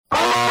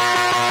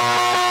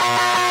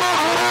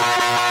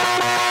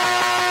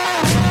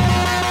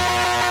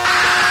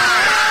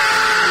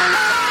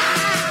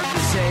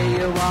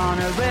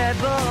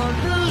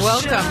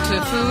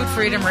Food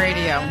Freedom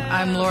Radio.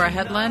 I'm Laura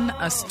Hedlund,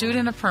 a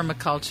student of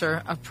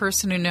permaculture, a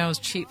person who knows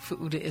cheap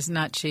food is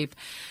not cheap,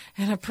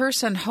 and a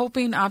person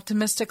hoping,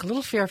 optimistic, a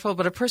little fearful,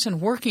 but a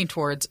person working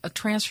towards a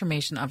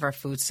transformation of our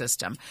food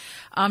system.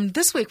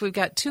 This week we've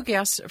got two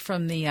guests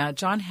from the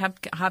Johns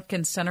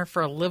Hopkins Center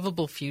for a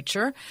Livable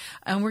Future,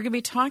 and we're going to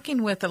be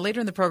talking with,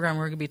 later in the program,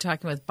 we're going to be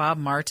talking with Bob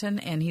Martin,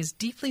 and he's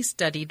deeply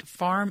studied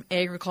farm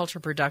agriculture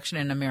production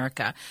in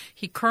America.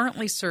 He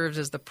currently serves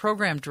as the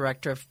program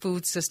director of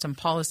food system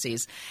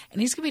policies,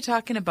 and he's going to be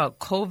talking about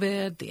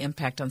COVID, the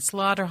impact on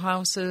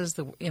slaughterhouses,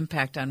 the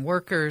impact on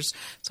workers.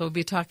 So we'll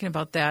be talking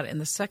about that in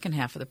the second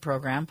half of the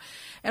program.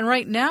 And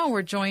right now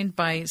we're joined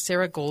by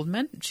Sarah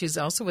Goldman. She's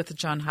also with the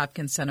Johns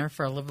Hopkins Center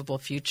for a Livable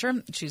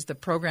Future. She's the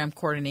program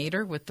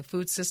coordinator with the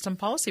Food System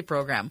Policy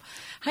Program.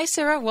 Hi,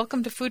 Sarah.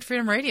 Welcome to Food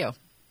Freedom Radio.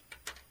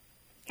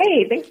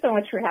 Hey, thanks so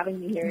much for having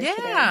me here Yeah.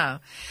 today.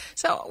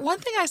 So one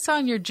thing I saw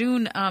in your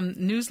June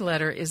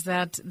newsletter is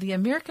that the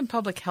American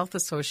Public Health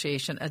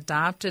Association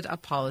adopted a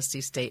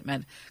policy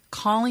statement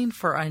calling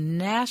for a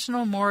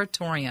national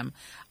moratorium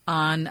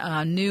on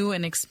new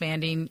and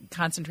expanding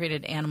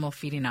concentrated animal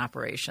feeding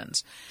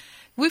operations.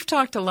 We've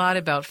talked a lot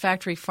about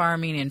factory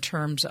farming in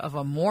terms of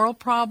a moral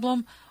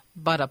problem,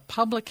 but a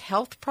public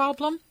health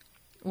problem?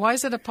 Why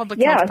is it a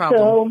public health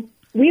problem? So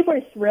we were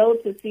thrilled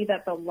to see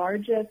that the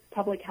largest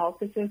public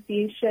health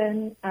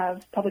association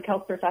of public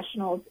health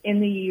professionals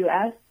in the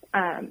U.S.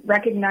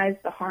 Recognized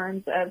the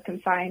harms of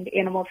confined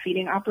animal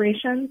feeding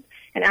operations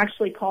and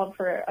actually called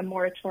for a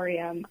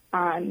moratorium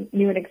on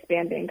new and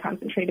expanding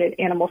concentrated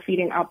animal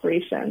feeding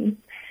operations.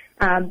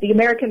 The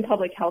American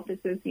Public Health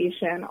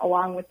Association,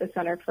 along with the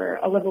Center for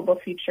a Livable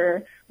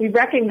Future, we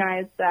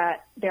recognize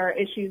that there are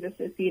issues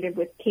associated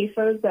with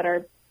CAFOs that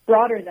are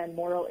broader than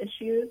moral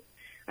issues.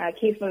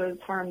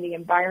 CAFOs harm the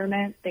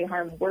environment, they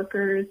harm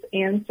workers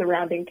and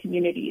surrounding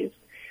communities.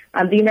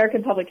 The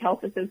American Public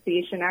Health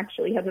Association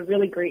actually has a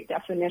really great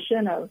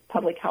definition of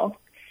public health,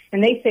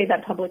 and they say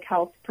that public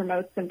health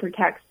promotes and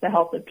protects the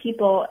health of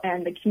people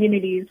and the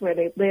communities where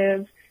they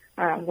live,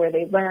 where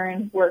they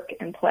learn, work,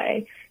 and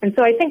play. And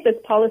so I think this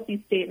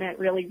policy statement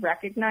really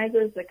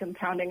recognizes the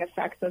compounding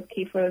effects of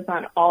CAFOs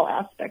on all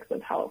aspects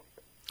of health.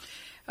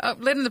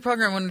 Later in the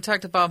program, when we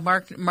talked about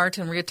Martin, we're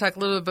going to talk a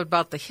little bit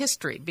about the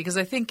history, because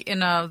I think in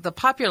the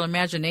popular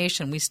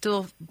imagination, we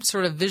still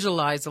sort of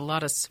visualize a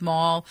lot of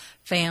small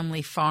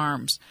family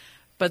farms.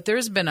 But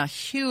there's been a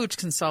huge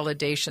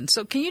consolidation.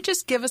 So can you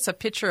just give us a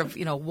picture of,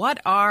 what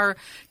are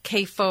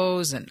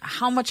CAFOs and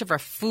how much of our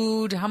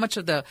food, how much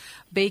of the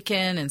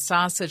bacon and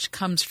sausage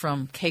comes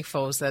from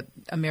CAFOs that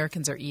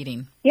Americans are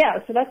eating? Yeah,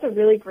 so that's a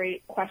really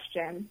great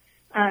question.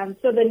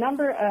 So the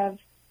number of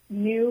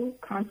new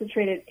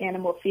concentrated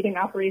animal feeding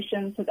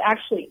operations has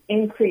actually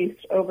increased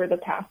over the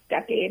past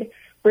decade,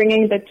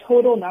 bringing the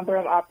total number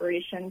of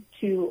operations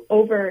to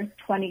over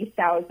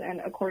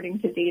 20,000, according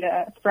to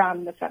data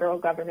from the federal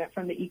government,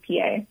 from the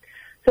EPA.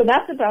 So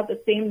that's about the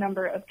same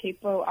number of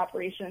CAFO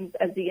operations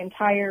as the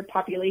entire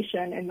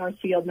population in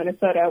Northfield,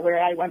 Minnesota,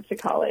 where I went to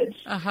college.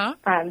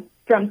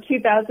 From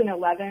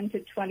 2011 to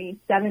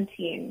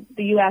 2017,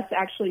 the U.S.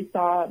 actually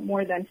saw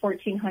more than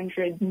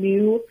 1,400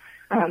 new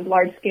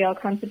large-scale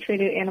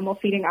concentrated animal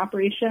feeding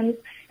operations.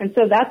 And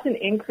so that's an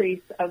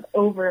increase of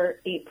over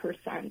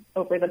 8%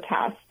 over the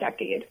past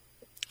decade.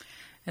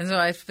 And so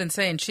I've been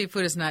saying cheap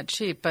food is not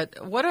cheap,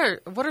 but what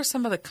are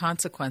some of the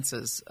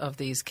consequences of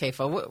these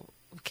CAFO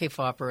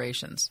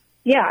operations?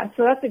 Yeah,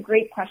 so that's a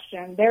great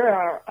question. There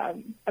are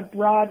a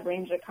broad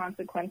range of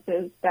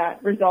consequences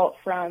that result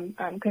from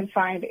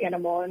confined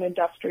animal and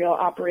industrial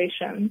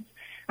operations.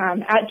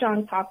 At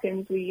Johns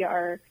Hopkins, we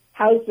are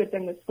housed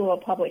within the School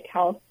of Public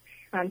Health.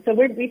 So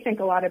we think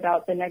a lot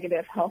about the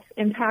negative health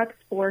impacts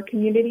for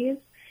communities.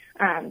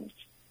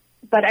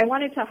 But I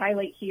wanted to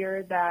highlight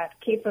here that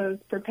CAFOs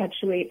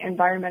perpetuate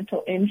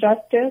environmental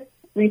injustice.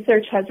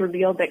 Research has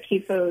revealed that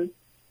CAFOs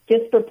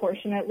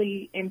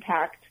disproportionately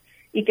impact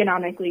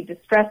economically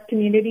distressed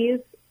communities,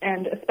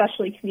 and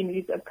especially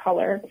communities of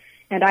color.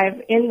 And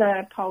in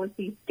the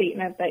policy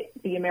statement that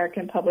the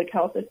American Public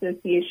Health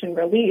Association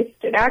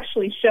released, it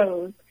actually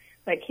shows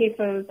that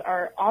CAFOs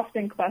are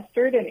often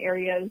clustered in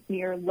areas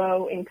near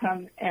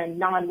low-income and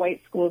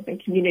non-white schools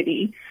and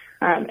community.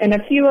 And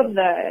a few of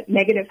the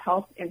negative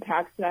health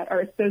impacts that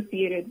are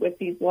associated with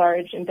these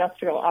large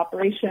industrial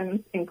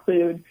operations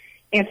include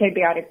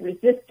antibiotic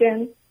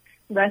resistance,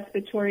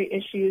 respiratory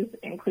issues,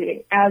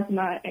 including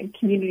asthma and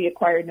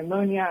community-acquired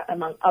pneumonia,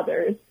 among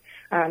others.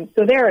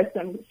 So there are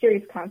some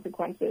serious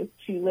consequences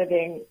to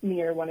living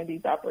near one of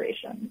these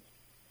operations.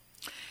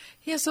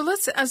 Yeah, so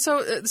let's.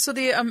 So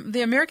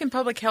the American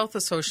Public Health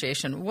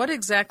Association. What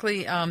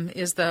exactly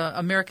is the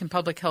American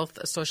Public Health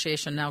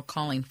Association now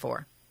calling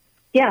for?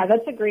 Yeah,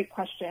 that's a great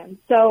question.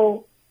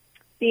 So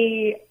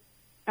the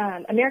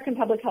American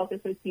Public Health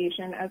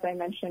Association, as I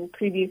mentioned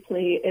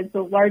previously, is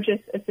the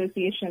largest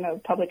association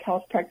of public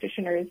health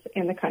practitioners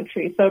in the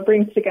country. So it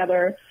brings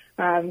together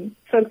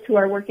folks who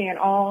are working in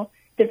all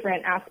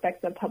different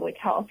aspects of public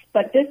health.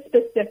 But this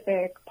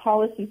specific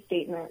policy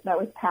statement that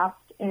was passed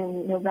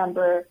in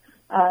November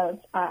of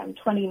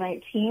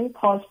 2019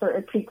 calls for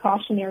a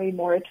precautionary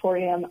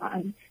moratorium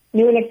on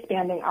new and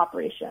expanding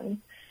operations.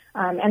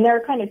 And there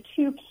are kind of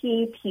two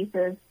key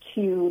pieces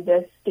to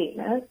this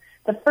statement.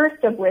 The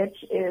first of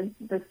which is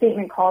the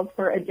statement calls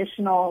for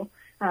additional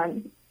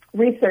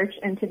research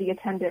into the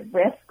attendant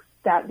risks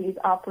that these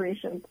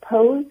operations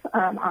pose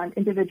on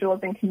individuals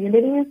and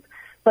communities,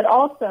 but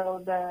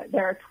also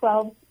there are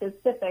 12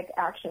 specific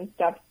action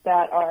steps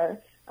that are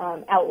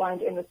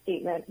outlined in the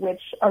statement,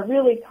 which are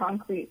really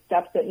concrete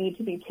steps that need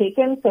to be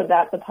taken so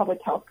that the public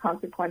health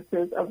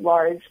consequences of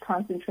large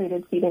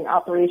concentrated feeding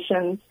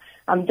operations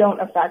don't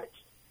affect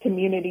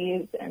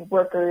communities and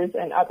workers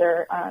and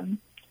other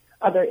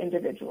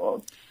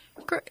individuals.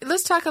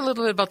 Let's talk a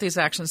little bit about these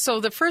actions. So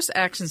the first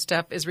action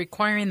step is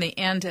requiring the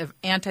end of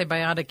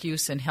antibiotic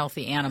use in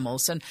healthy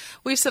animals. And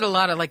we've said a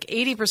lot of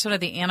 80% of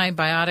the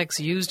antibiotics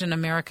used in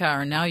America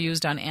are now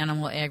used on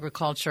animal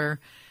agriculture.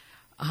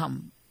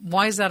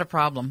 Why is that a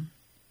problem?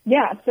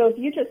 Yeah, so if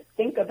you just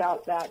think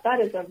about that,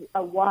 that is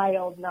a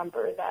wild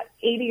number, that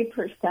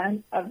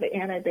 80% of the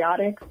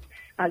antibiotics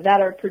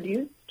that are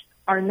produced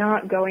are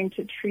not going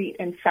to treat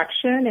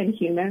infection in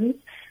humans,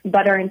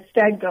 but are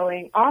instead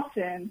going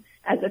often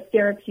as a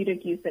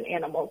therapeutic use in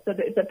animals. So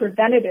it's a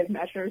preventative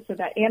measure so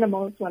that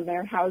animals, when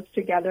they're housed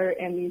together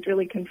in these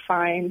really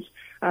confined,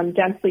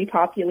 densely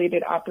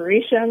populated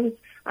operations,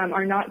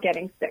 are not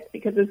getting sick,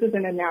 because this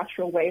isn't a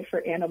natural way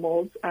for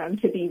animals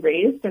to be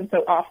raised. And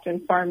so often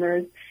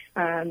farmers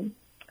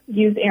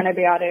use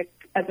antibiotics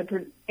as a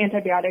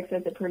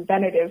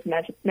preventative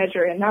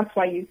measure, and that's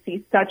why you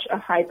see such a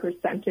high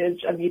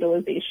percentage of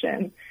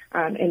utilization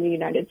in the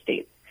United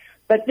States.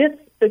 But this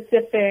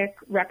specific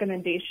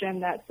recommendation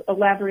that's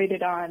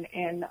elaborated on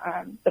in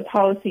the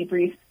policy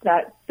brief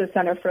that the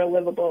Center for a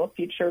Livable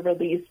Future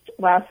released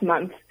last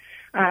month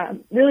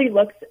really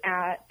looks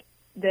at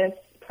this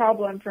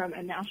problem from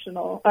an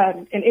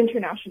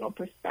international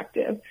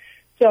perspective.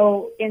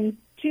 So in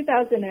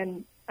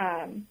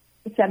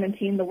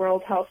 2017, the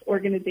World Health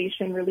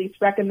Organization released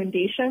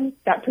recommendations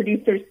that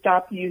producers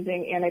stop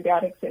using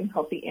antibiotics in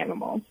healthy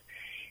animals.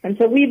 And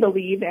so we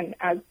believe, and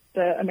as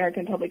the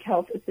American Public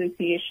Health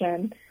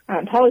Association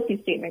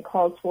policy statement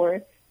calls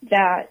for,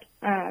 that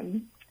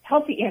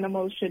healthy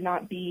animals should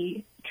not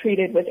be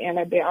treated with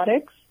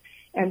antibiotics.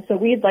 And so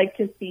we'd like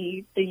to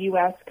see the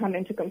U.S. come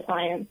into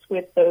compliance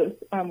with those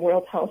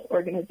World Health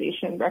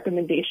Organization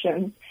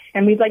recommendations.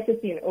 And we'd like to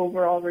see an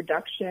overall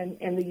reduction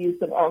in the use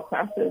of all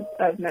classes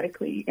of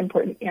medically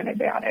important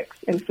antibiotics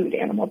in food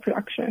animal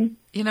production.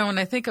 You know, when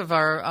I think of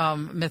our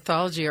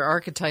mythology or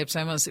archetypes,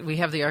 we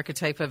have the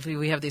archetype of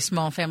we have these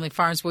small family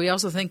farms, but we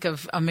also think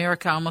of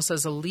America almost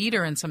as a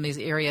leader in some of these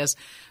areas.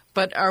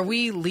 But are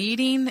we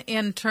leading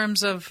in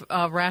terms of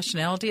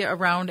rationality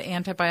around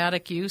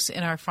antibiotic use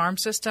in our farm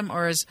system,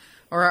 or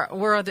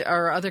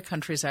are other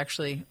countries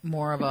actually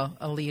more of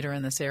a leader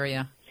in this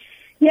area?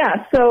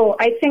 Yeah, so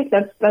I think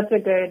that's a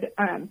good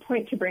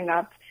point to bring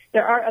up.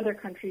 There are other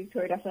countries who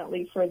are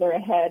definitely further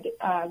ahead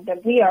than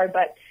we are,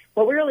 but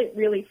what we're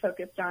really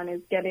focused on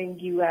is getting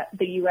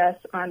the U.S.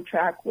 on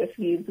track with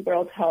these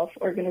World Health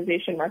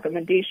Organization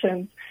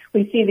recommendations.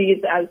 We see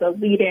these as a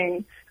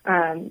leading,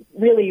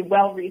 really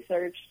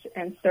well-researched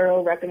and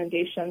thorough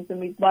recommendations, and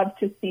we'd love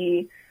to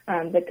see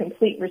the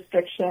complete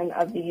restriction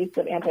of the use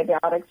of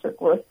antibiotics for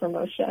growth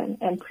promotion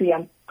and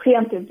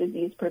preemptive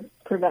disease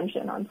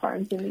prevention on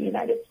farms in the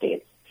United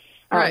States.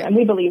 Right. And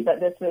we believe that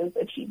this is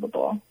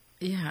achievable.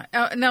 Yeah.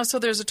 Now, so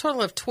there's a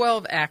total of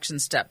 12 action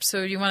steps.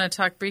 So you want to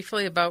talk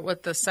briefly about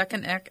what the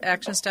second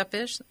action step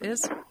is?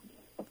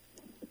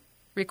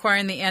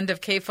 Requiring the end of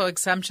CAFO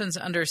exemptions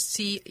under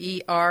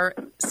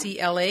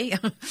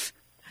CERCLA?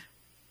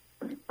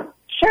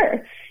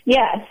 Sure.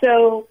 Yeah.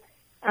 So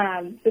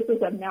this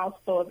is a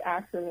mouthful of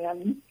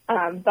acronyms,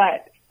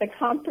 but the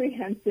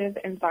Comprehensive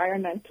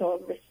Environmental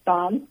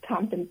Response,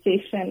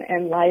 Compensation,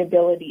 and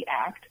Liability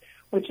Act,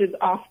 which is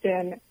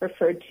often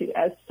referred to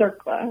as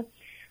CERCLA,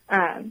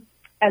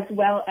 as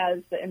well as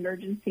the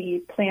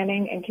Emergency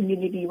Planning and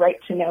Community Right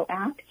to Know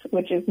Act,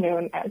 which is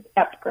known as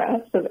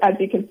EPCRA. So as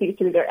you can see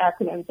through their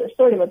acronyms, they're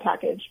sort of a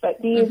package.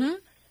 But these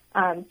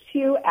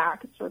two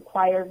acts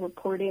require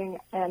reporting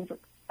of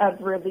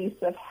release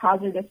of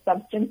hazardous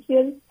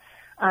substances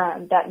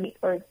that meet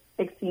or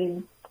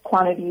exceed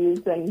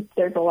quantities, and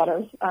there's a lot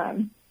of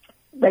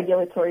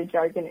regulatory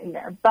jargon in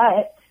there.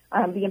 But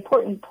the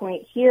important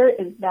point here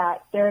is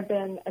that there have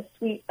been a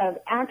suite of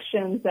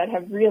actions that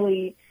have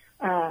really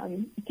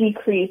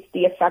decrease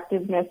the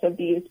effectiveness of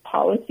these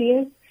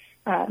policies.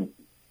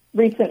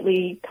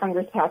 Recently,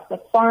 Congress passed the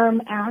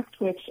FARM Act,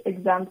 which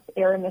exempts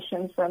air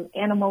emissions from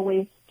animal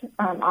waste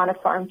on a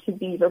farm to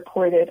be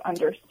reported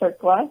under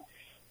CERCLA.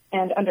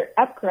 And under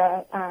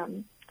EPCRA,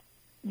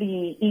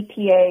 the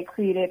EPA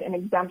created an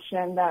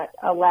exemption that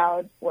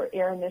allowed for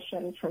air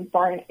emissions from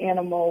farm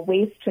animal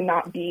waste to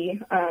not be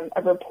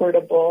a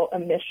reportable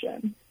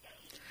emission.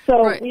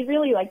 So we'd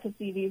really like to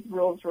see these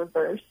rules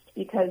reversed,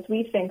 because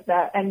we think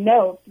that, and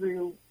know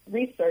through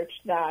research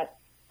that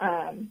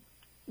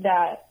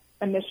that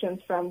emissions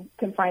from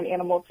confined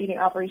animal feeding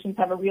operations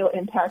have a real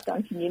impact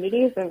on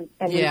communities, and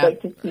yeah. we'd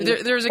like to see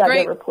there's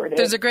they're reported.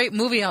 There's a great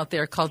movie out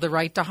there called The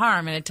Right to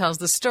Harm, and it tells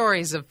the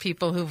stories of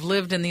people who've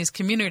lived in these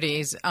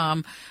communities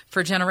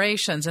for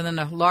generations, and then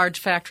a large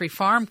factory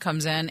farm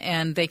comes in,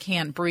 and they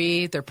can't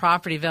breathe, their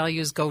property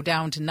values go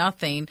down to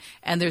nothing,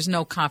 and there's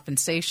no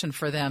compensation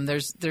for them.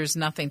 There's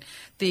nothing.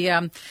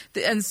 And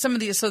some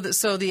of the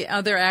so the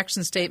other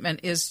action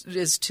statement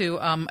is to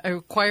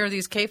require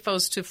these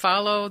CAFOs to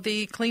follow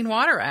the Clean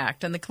Water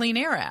Act and the Clean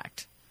Air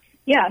Act.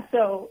 Yeah,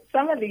 so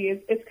some of these,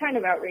 it's kind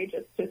of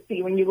outrageous to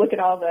see when you look at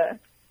all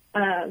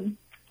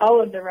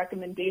of the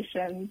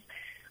recommendations.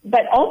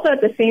 But also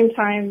at the same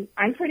time,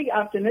 I'm pretty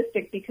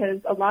optimistic because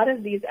a lot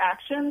of these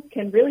actions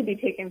can really be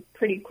taken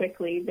pretty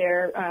quickly.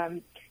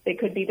 They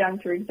could be done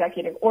through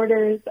executive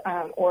orders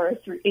or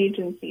through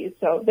agencies.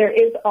 So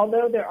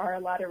although there are a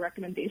lot of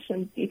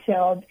recommendations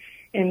detailed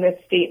in this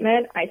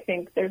statement, I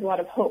think there's a lot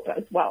of hope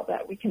as well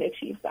that we can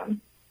achieve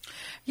them.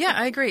 Yeah,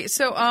 I agree.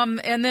 So,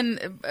 and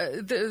then,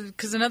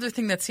 because another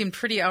thing that seemed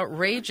pretty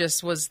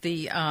outrageous was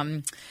the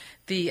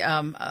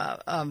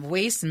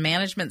waste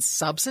management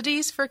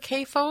subsidies for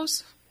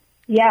CAFOs.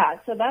 Yeah,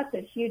 so that's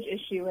a huge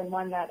issue and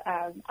one that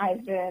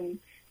I've been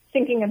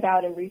thinking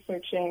about and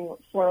researching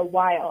for a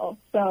while.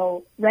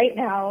 So right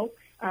now,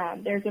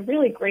 there's a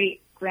really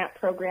great grant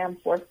program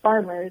for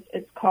farmers.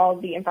 It's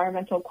called the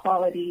Environmental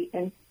Quality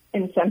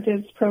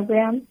Incentives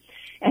Program.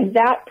 And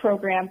that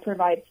program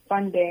provides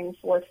funding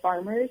for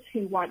farmers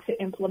who want to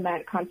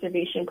implement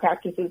conservation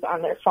practices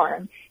on their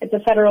farm. It's a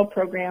federal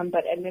program,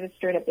 but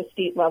administered at the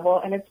state level,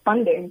 and it's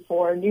funding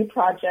for new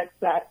projects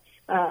that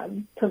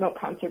promote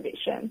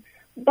conservation.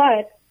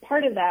 But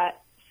part of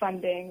that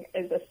funding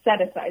is a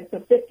set-aside, so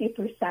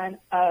 50%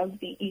 of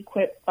the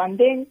EQIP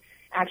funding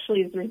actually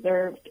is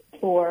reserved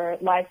for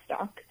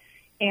livestock.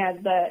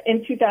 And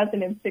in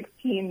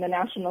 2016, the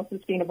National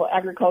Sustainable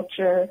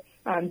Agriculture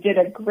did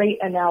a great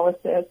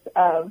analysis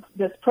of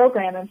this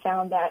program and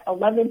found that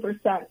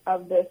 11%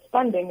 of this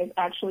funding is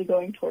actually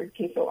going toward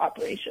CAFO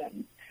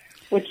operations,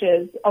 which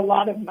is a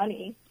lot of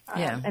money.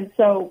 And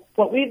so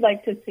what we'd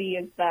like to see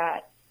is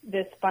that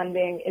this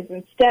funding is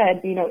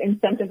instead,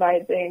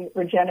 incentivizing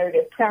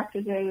regenerative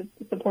practices,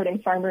 supporting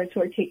farmers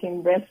who are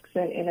taking risks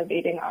and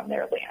innovating on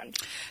their land.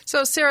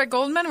 So, Sarah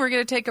Goldman, we're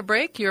going to take a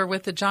break. You're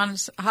with the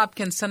Johns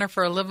Hopkins Center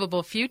for a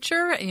Livable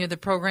Future, and you're the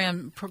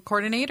program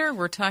coordinator.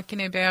 We're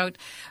talking about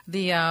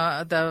the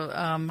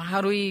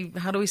how do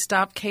we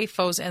stop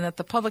CAFOs, and that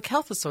the Public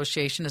Health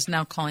Association is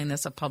now calling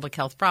this a public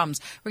health problem.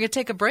 We're going to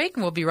take a break,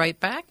 and we'll be right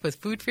back with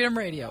Food Freedom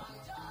Radio.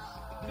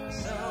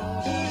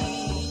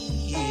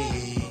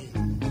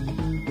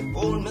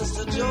 Old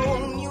Mr.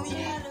 Joe knew he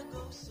had to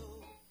go so.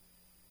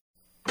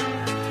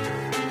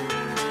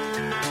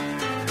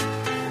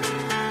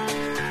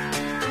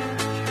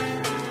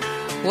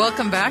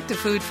 Welcome back to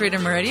Food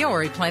Freedom Radio,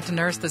 where we plant and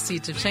nurse the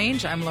seeds of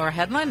change. I'm Laura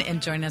Hedlund,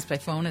 and joining us by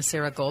phone is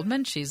Sarah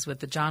Goldman. She's with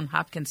the Johns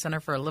Hopkins Center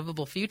for a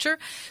Livable Future.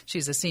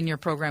 She's a senior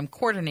program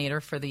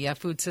coordinator for the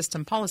Food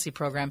System Policy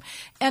Program.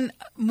 And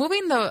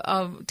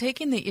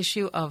taking the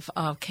issue of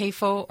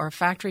CAFO or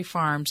factory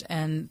farms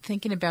and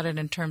thinking about it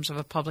in terms of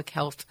the public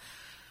health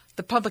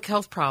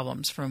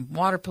problems, from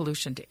water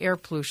pollution to air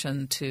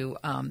pollution to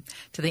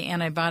the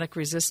antibiotic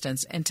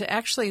resistance, and to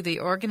actually the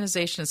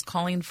organization is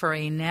calling for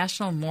a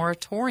national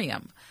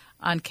moratorium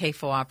on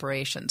CAFO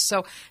operations.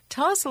 So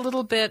tell us a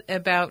little bit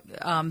about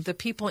the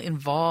people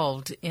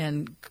involved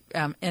in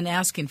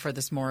asking for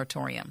this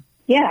moratorium.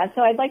 Yeah,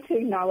 so I'd like to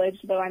acknowledge,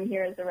 though I'm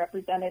here as a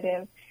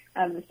representative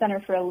of the Center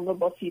for a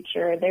Livable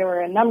Future, there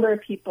were a number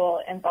of people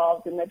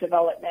involved in the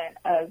development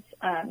of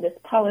this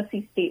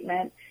policy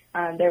statement.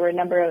 There were a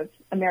number of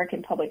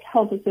American Public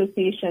Health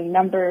Association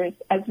members,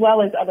 as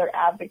well as other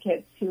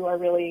advocates who are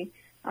really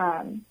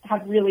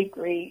have really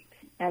great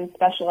and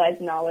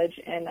specialized knowledge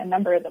in a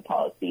number of the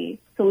policy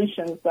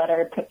solutions that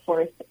are put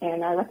forth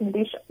in our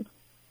recommendations.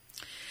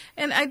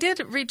 And I did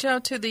reach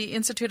out to the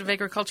Institute of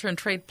Agriculture and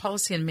Trade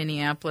Policy in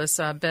Minneapolis,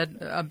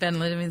 Ben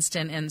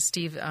Livingston and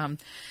Steve.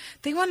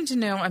 They wanted to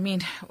know,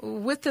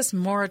 with this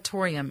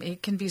moratorium,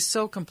 it can be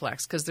so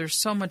complex because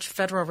there's so much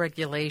federal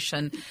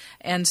regulation,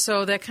 and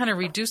so that kind of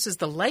reduces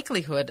the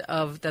likelihood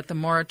of that the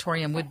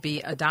moratorium would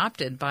be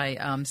adopted by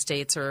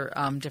states or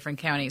different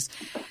counties.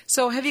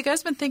 So have you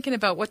guys been thinking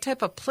about what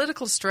type of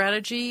political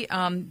strategy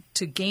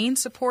to gain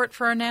support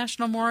for a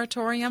national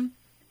moratorium?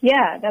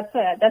 Yeah,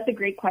 that's a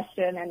great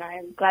question, and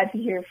I'm glad to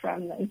hear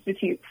from the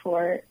Institute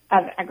of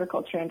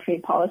Agriculture and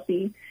Trade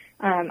Policy.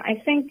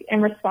 I think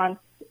in response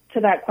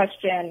to that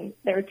question,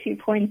 there are 2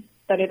 points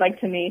that I'd like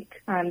to make.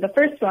 The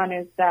first one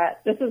is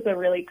that this is a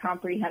really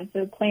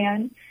comprehensive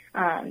plan,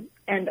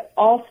 and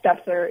all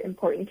steps are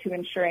important to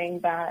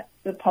ensuring that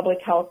the public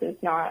health is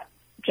not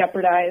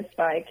jeopardized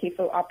by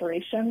CAFO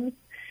operations.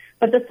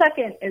 But the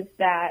second is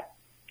that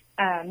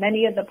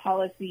many of the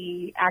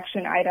policy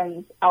action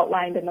items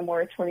outlined in the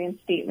moratorium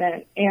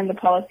statement and the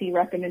policy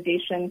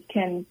recommendations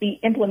can be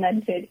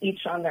implemented each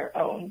on their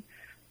own.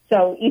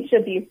 So each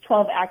of these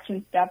 12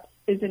 action steps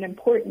is an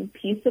important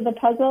piece of the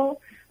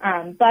puzzle,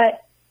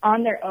 but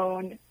on their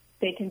own,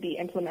 they can be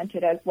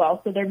implemented as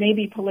well. So there may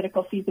be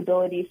political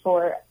feasibility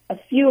for a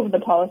few of the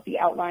policy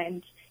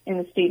outlined in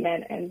the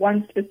statement and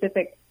one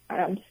specific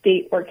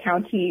state or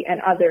county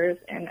and others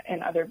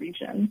in other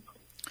regions.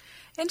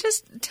 And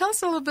just tell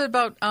us a little bit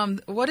about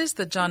what is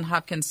the Johns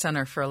Hopkins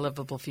Center for a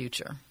Livable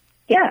Future?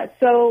 Yeah,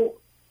 so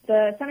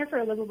the Center for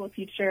a Livable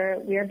Future,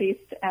 we are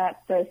based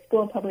at the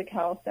School of Public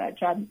Health at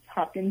Johns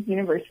Hopkins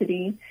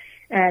University.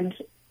 And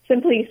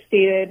simply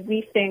stated,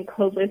 we think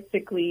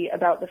holistically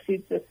about the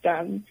food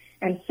system.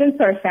 And since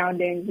our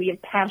founding, we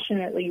have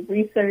passionately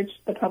researched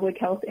the public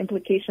health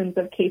implications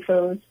of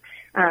CAFOs.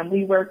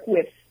 We work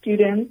with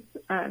students,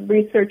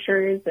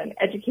 researchers, and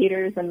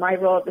educators, and my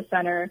role at the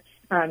center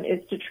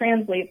is to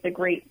translate the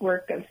great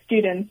work of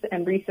students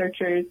and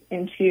researchers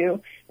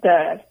into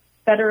the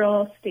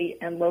federal, state,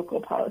 and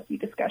local policy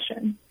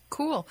discussion.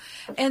 Cool.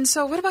 And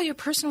so what about your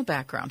personal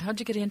background? How did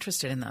you get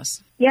interested in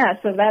this? Yeah,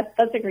 so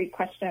that's a great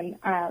question.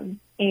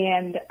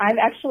 And I've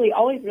actually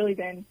always really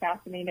been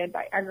fascinated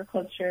by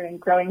agriculture and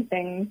growing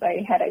things.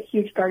 I had a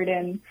huge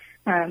garden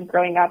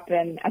growing up,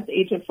 and at the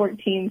age of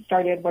 14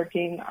 started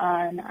working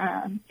on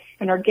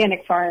an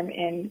organic farm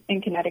in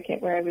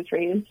Connecticut where I was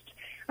raised.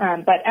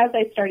 But as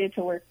I started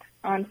to work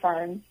on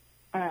farms,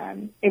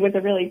 it was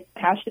a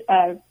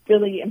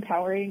really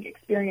empowering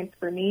experience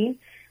for me.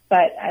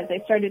 But as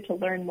I started to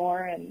learn more,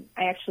 and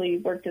I actually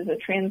worked as a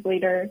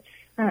translator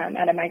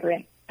at a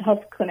migrant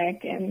health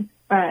clinic in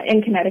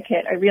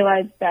Connecticut, I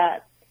realized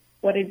that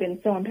what had been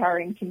so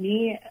empowering to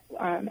me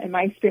and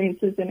my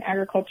experiences in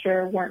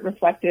agriculture weren't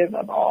reflective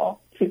of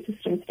all food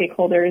system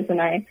stakeholders,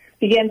 and I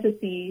began to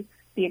see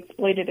the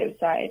exploitative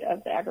side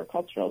of the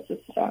agricultural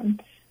system.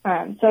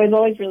 So I was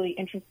always really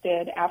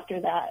interested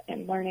after that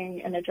in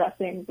learning and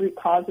addressing root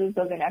causes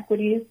of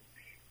inequities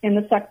in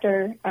the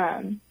sector,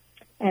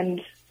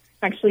 and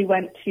actually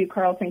went to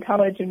Carleton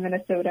College in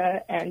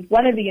Minnesota. And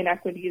one of the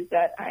inequities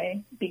that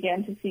I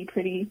began to see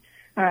pretty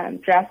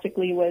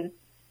drastically was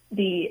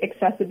the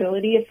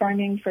accessibility of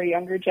farming for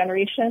younger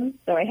generations.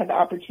 So I had the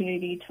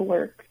opportunity to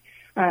work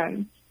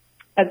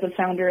as the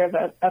founder of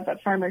a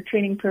farmer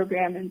training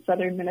program in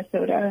southern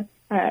Minnesota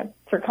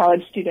for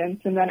college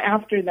students. And then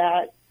after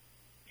that,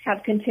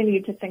 have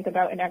continued to think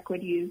about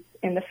inequities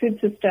in the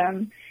food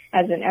system.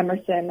 As an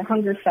Emerson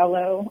Hunger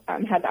Fellow,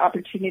 had the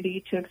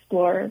opportunity to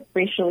explore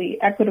racially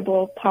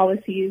equitable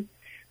policies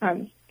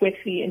with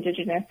the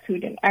Indigenous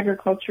Food and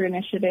Agriculture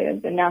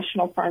Initiative, the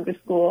National Farm to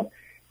School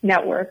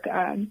Network.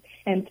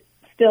 And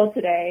still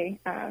today,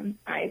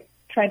 I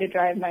try to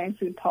drive my own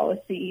food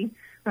policy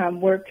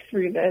work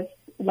through this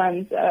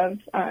lens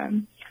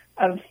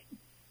of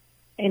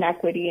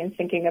inequity and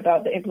thinking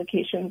about the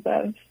implications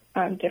of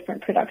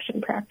different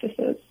production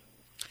practices.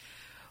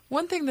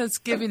 One thing that's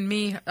given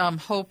me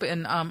hope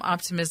and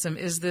optimism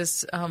is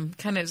this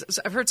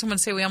I've heard someone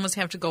say we almost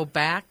have to go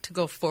back to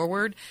go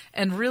forward,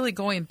 and really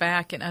going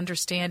back and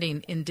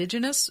understanding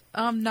indigenous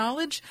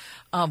knowledge.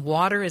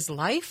 Water is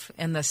life,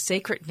 and the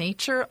sacred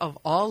nature of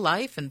all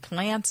life and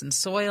plants and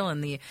soil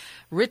and the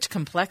rich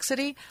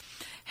complexity.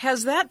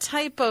 Has that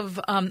type of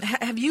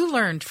have you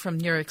learned from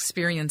your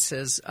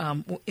experiences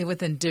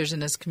with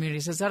indigenous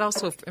communities? Has that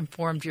also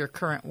informed your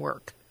current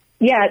work?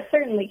 Yeah, it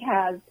certainly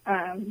has.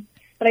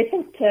 But I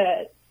think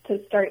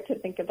to start to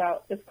think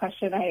about this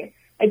question, I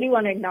do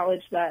want to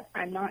acknowledge that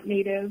I'm not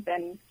Native,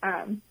 and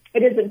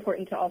it is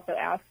important to also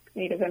ask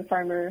Native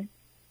farmers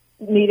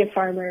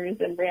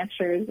and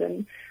ranchers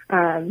and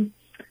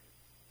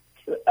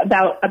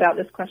about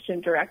this question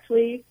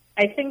directly.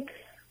 I think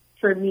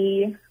for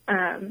me,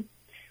 and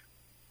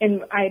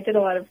I did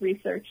a lot of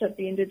research at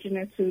the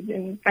Indigenous Food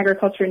and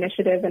Agriculture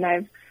Initiative, and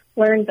I've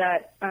learned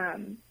that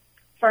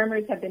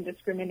farmers have been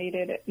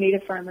discriminated,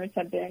 Native farmers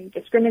have been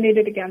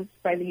discriminated against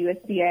by the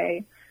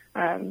USDA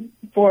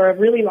for a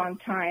really long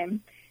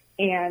time.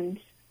 And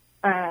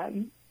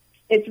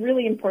it's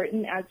really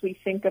important as we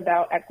think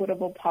about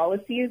equitable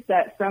policies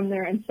that from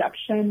their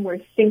inception, we're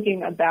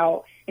thinking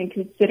about and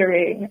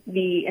considering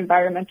the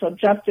environmental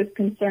justice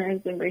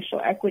concerns and racial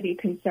equity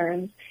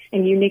concerns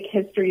and unique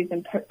histories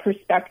and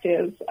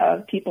perspectives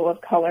of people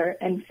of color,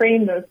 and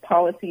frame those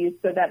policies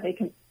so that they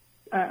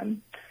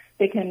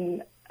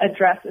can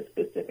address the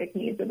specific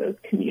needs of those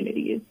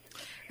communities.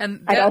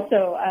 And I'd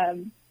also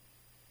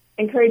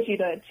encourage you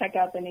to check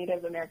out the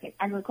Native American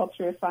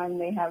Agriculture Fund.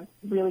 They have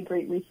really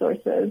great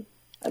resources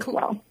as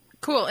well.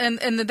 Cool.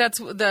 And that's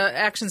the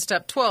action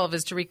step 12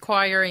 is to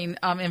requiring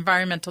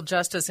environmental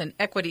justice and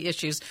equity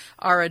issues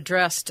are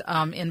addressed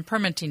in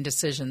permitting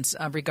decisions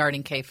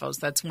regarding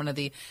CAFOs. That's one of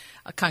the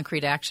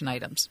concrete action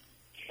items.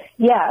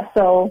 Yeah.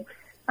 So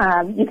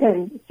you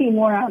can see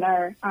more on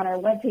our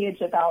webpage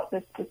about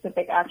this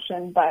specific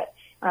action, but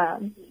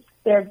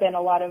there have been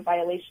a lot of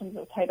violations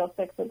of Title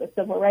VI of the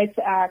Civil Rights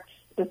Act,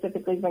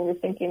 specifically when you're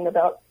thinking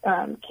about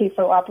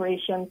CAFO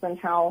operations and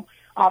how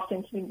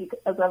often communities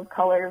of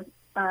color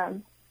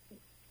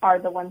are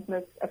the ones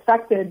most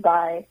affected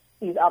by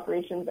these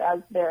operations as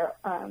they're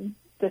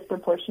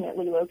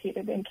disproportionately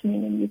located in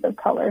communities of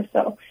color.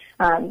 So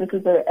this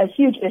is a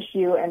huge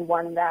issue, and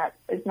one that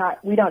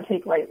we don't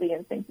take lightly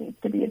and think needs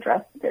to be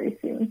addressed very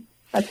soon,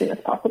 as soon as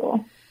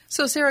possible.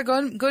 So, Sarah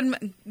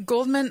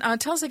Goldman,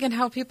 tell us again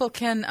how people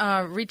can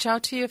reach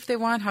out to you if they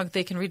want, how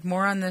they can read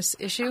more on this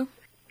issue.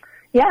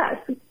 Yes,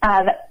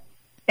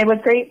 it was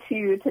great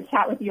to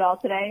chat with you all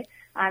today.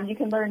 You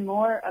can learn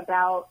more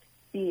about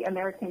the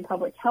American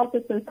Public Health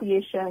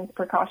Association's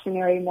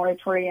precautionary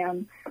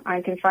moratorium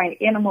on confined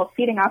animal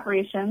feeding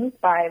operations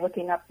by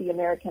looking up the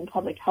American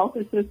Public Health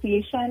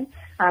Association.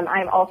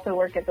 I also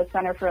work at the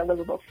Center for a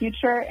Livable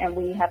Future, and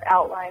we have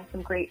outlined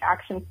some great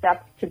action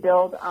steps to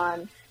build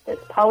on this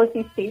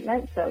policy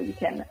statement. So you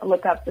can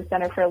look up the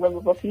Center for a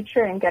Livable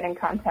Future and get in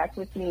contact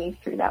with me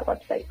through that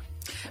website.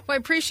 Well, I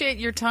appreciate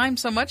your time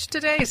so much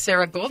today,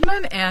 Sarah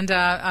Goldman, and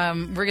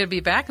we're going to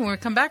be back. And when we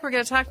come back, we're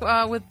going to talk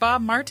with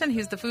Bob Martin.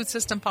 He's the Food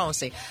System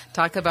Policy.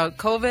 Talk about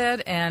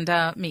COVID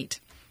and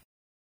meat.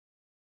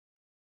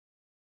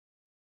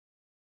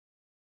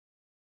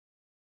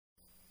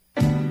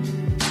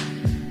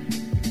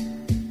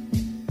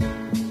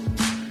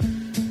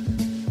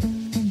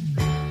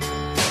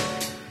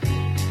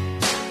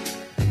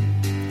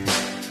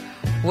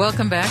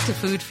 Welcome back to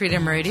Food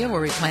Freedom Radio, where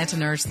we plant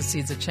and nourish the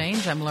seeds of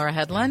change. I'm Laura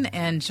Hedlund,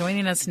 and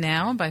joining us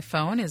now by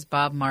phone is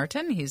Bob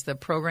Martin. He's the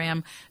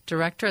Program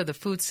Director of the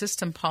Food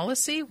System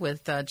Policy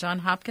with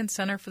Johns Hopkins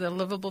Center for the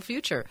Livable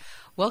Future.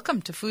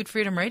 Welcome to Food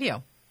Freedom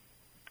Radio.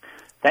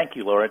 Thank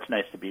you, Laura. It's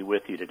nice to be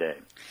with you today.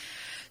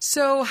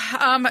 So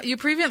you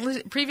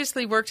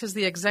previously worked as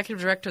the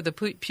Executive Director of the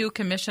Pew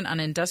Commission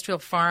on Industrial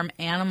Farm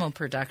Animal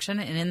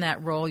Production, and in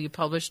that role you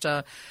published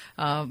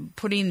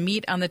Putting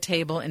Meat on the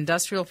Table,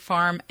 Industrial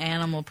Farm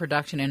Animal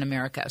Production in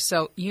America.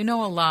 So you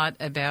know a lot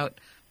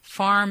about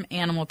farm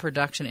animal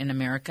production in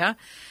America.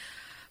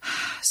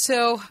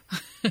 So,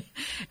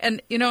 and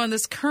you know, in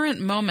this current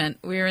moment,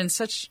 we're in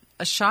such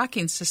a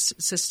shocking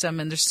system,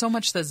 and there's so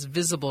much that's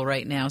visible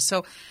right now.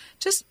 So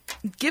just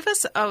give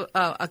us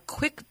a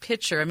quick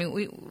picture, I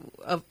mean,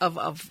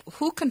 of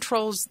who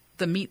controls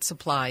the meat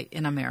supply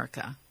in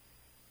America.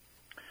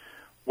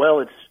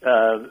 Well, it's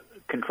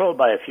controlled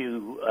by a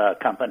few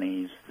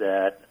companies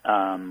that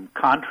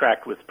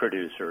contract with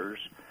producers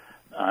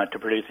to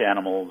produce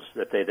animals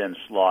that they then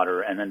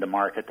slaughter and then to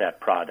market that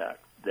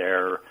product.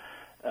 They're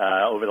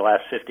over the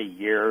last 50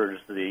 years,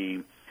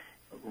 the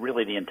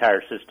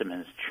entire system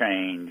has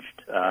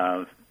changed,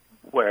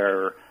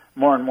 where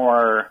more and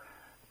more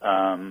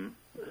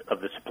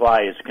of the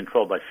supply is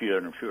controlled by fewer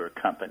and fewer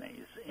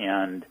companies,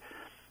 and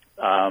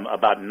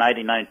about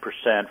 99%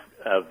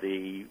 of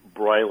the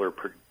broiler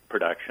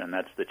production,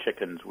 that's the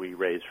chickens we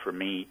raise for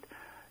meat,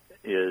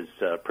 is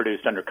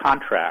produced under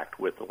contract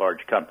with the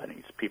large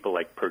companies, people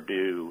like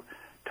Purdue,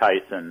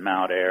 Tyson,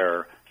 Mount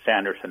Ayr,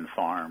 Sanderson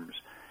Farms.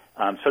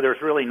 So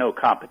there's really no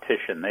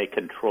competition. They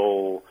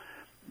control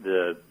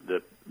the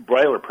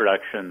broiler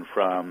production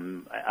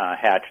from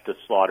hatch to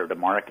slaughter to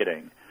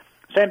marketing.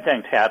 Same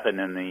things happen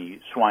in the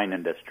swine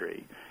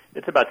industry.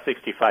 It's about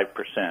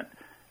 65%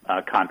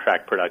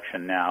 contract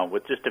production now,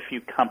 with just a few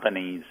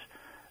companies,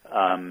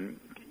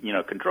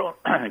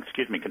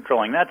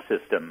 controlling that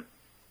system.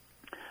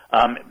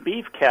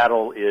 Beef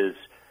cattle is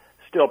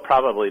still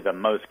probably the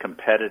most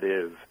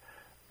competitive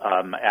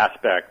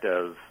aspect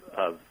of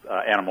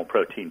animal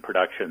protein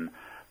production,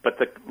 but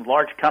the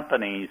large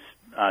companies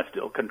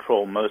still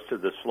control most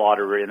of the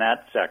slaughter in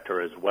that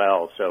sector as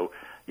well. So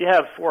you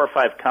have 4 or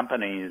 5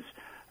 companies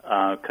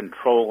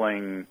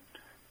controlling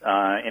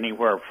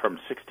anywhere from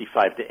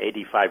 65 to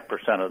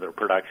 85% of their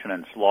production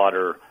and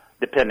slaughter,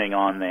 depending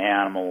on the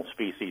animal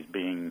species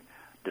being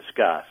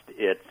discussed.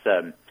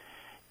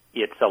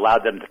 It's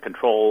allowed them to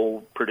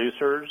control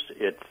producers.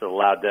 It's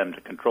allowed them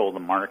to control the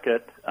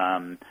market.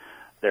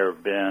 There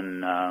have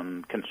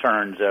been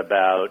concerns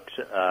about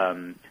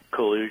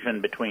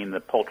collusion between the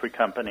poultry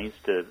companies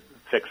to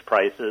fix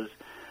prices.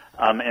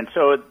 And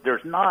so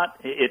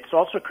it's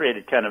also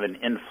created kind of an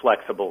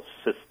inflexible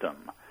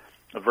system,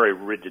 a very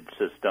rigid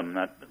system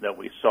that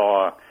we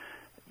saw,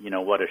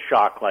 what a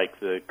shock like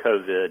the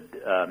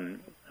COVID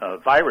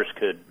virus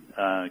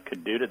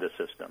could do to the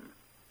system.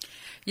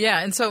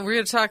 Yeah, and so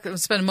we're going to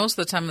spend most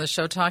of the time on the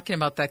show talking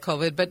about that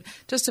COVID, but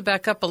just to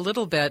back up a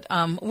little bit,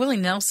 Willie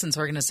Nelson's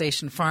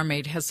organization, Farm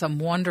Aid, has some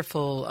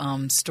wonderful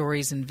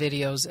stories and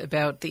videos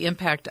about the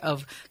impact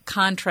of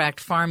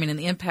contract farming and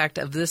the impact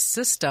of this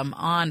system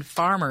on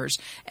farmers.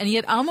 And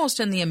yet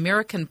almost in the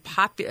American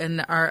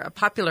in our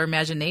popular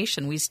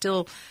imagination, we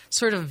still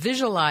sort of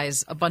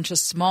visualize a bunch of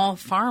small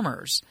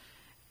farmers.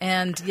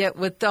 And yet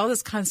with all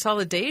this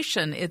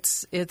consolidation,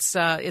 it's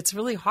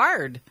really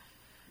hard.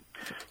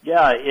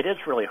 Yeah, it is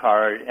really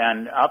hard,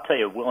 and I'll tell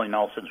you, Willie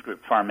Nelson's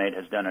group, Farm Aid,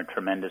 has done a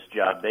tremendous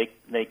job. They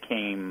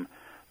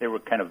were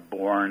kind of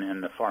born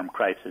in the farm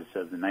crisis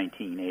of the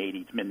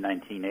 1980s,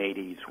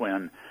 mid-1980s,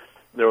 when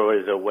there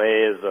was a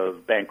wave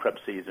of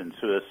bankruptcies and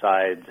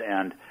suicides,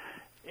 and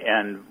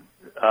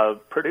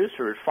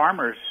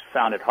farmers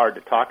found it hard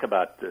to talk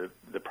about the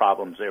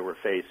problems they were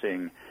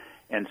facing,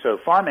 and so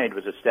Farm Aid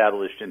was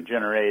established and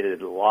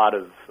generated a lot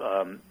of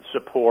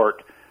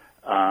support,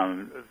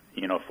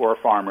 for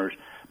farmers.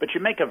 But you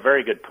make a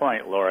very good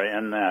point, Laura,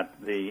 in that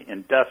the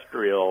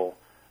industrial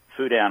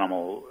food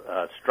animal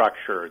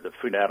structure, the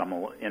food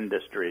animal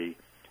industry,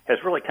 has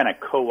really kind of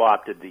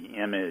co-opted the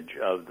image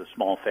of the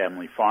small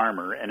family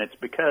farmer, and it's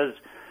because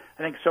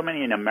I think so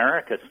many in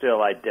America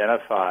still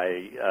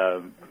identify,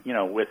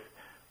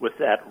 with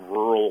that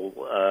rural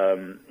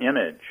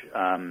image.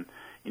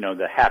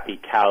 The happy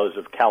cows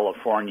of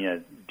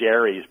California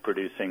dairies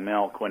producing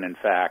milk, when in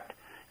fact,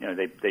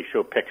 they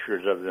show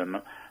pictures of them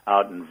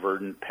out in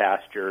verdant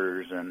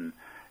pastures and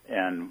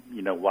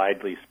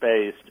widely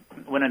spaced,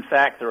 when in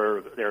fact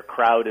they're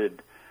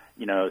crowded,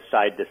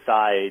 side to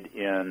side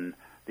in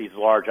these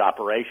large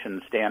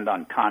operations, stand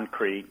on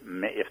concrete,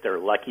 if they're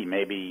lucky,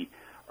 maybe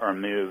are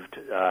moved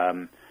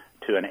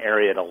to an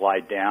area to lie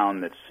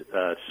down that's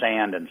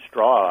sand and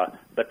straw,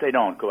 but they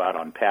don't go out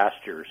on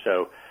pasture.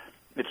 So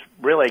it's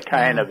really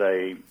kind of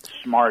a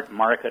smart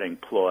marketing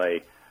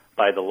ploy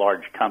by the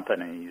large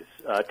companies,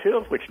 two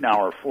of which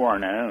now are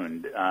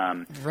foreign-owned.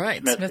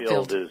 Right,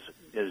 Smithfield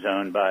is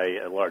owned by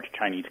a large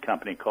Chinese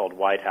company called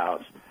White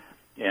House,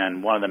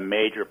 and one of the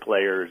major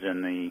players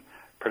in the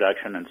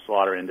production and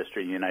slaughter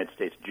industry in the United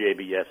States,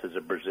 JBS, is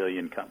a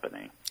Brazilian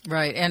company.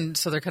 Right, and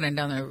so they're cutting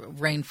down the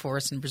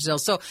rainforest in Brazil.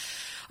 So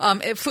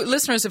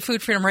listeners of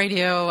Food Freedom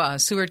Radio,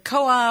 Seward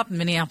Co-op,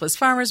 Minneapolis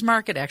Farmers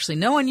Market, actually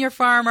knowing your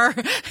farmer,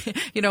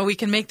 we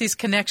can make these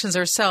connections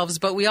ourselves,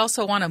 but we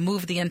also want to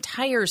move the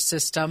entire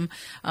system.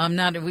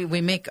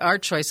 We make our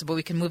choice, but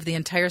we can move the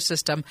entire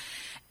system.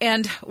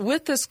 And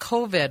with this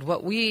COVID,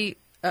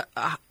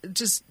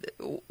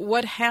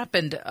 what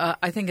happened,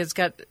 I think it's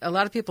got a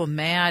lot of people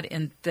mad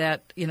in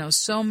that,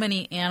 so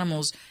many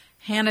animals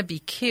had to be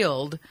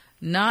killed,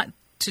 not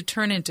to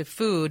turn into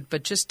food,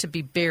 but just to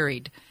be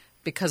buried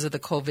because of the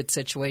COVID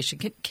situation.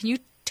 Can you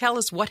tell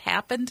us what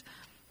happened?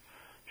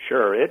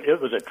 Sure. It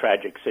was a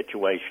tragic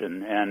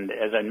situation. And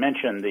as I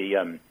mentioned,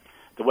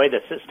 the way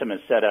the system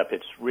is set up,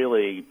 it's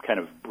really kind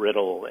of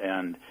brittle.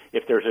 And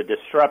if there's a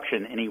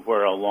disruption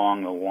anywhere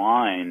along the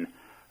line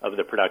of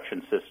the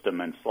production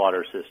system and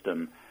slaughter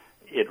system,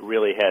 it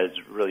really has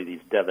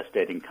these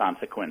devastating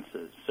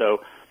consequences.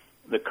 So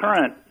the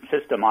current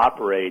system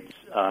operates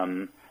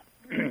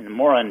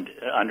more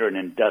under an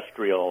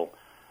industrial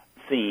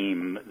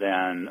theme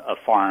than a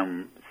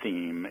farm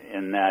theme,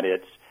 in that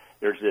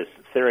there's this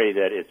theory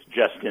that it's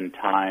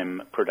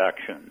just-in-time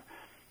production.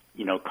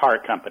 Car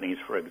companies,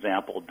 for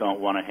example, don't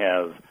want to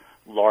have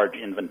large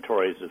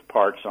inventories of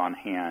parts on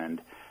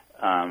hand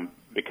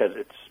because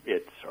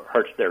it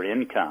hurts their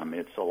income.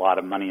 It's a lot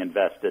of money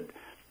invested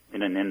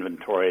in an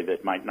inventory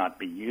that might not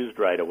be used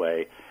right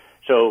away.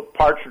 So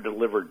parts are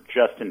delivered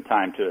just in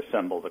time to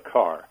assemble the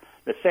car.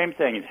 The same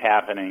thing is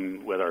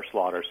happening with our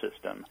slaughter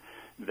system,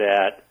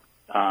 that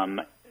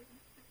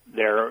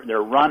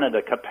they're run at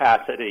a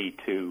capacity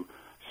to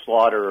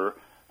slaughter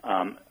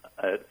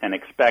an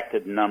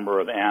expected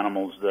number of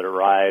animals that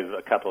arrive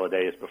a couple of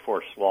days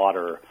before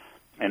slaughter.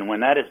 And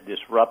when that is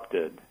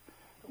disrupted,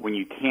 when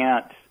you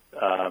can't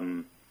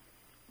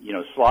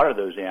slaughter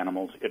those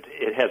animals,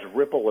 it has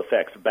ripple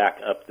effects back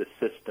up the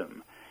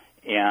system.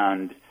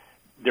 And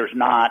there's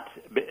not,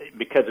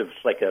 because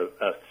it's like a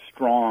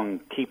strong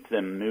keep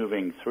them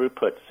moving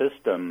throughput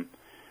system,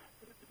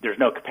 there's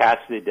no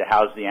capacity to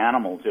house the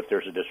animals if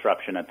there's a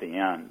disruption at the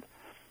end.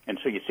 And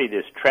so you see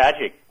this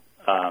tragic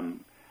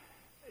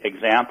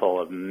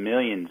example of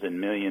millions and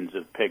millions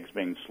of pigs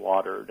being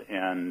slaughtered,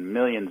 and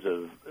millions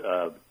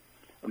of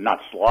not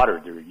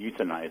slaughtered, they're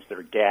euthanized,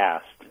 they're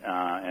gassed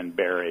and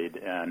buried,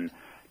 and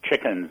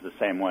chickens the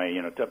same way.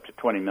 Up to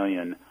 20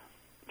 million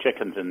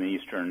chickens in the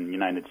eastern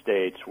United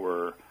States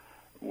were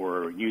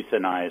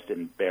euthanized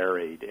and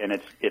buried, and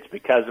it's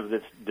because of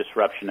this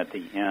disruption at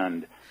the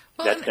end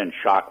that sends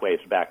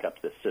shockwaves back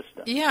up the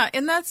system. Yeah,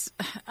 and that's,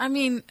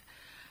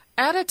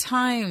 at a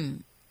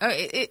time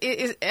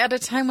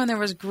when there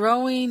was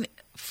growing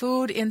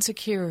food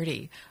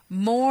insecurity,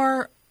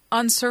 more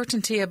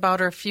uncertainty about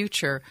our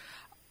future,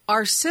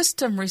 our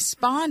system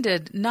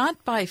responded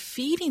not by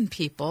feeding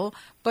people,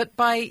 but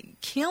by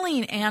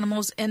killing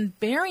animals and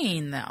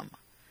burying them.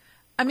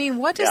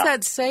 What does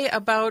that say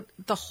about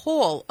the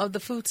whole of the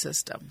food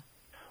system?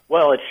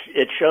 Well,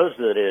 it shows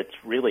that it's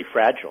really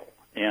fragile.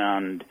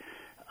 And,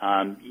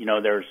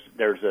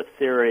 there's a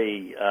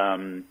theory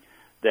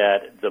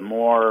that the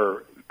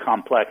more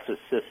complex a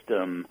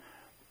system,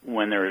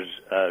 when there's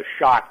a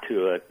shock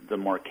to it, the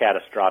more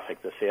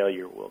catastrophic the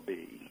failure will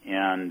be.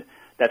 And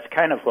that's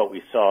kind of what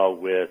we saw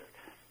with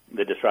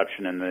the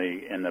disruption in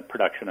the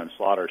production and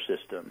slaughter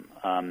system.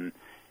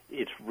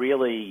 It's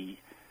really,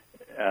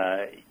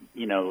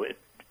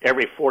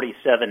 every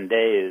 47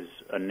 days,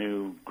 a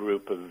new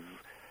group of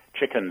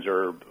chickens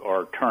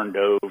are turned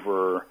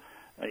over.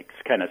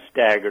 It's kind of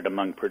staggered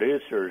among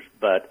producers,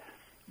 but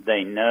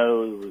they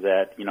know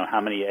that,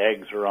 how many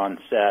eggs are on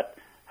set,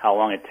 how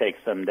long it takes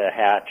them to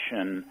hatch,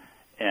 and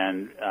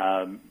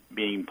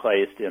being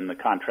placed in the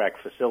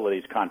contract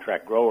facilities,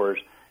 contract growers,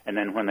 and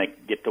then when they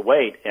get to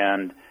weight.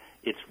 And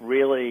it's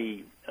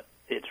really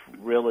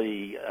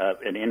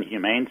an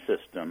inhumane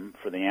system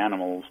for the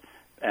animals,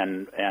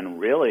 and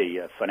really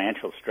a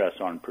financial stress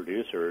on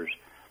producers.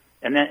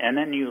 And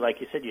then you,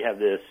 like you said, you have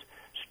this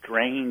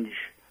strange,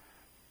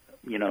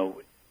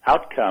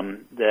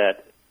 outcome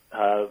that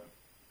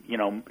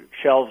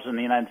shelves in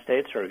the United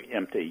States are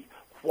empty,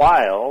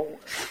 while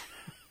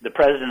the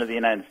President of the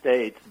United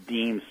States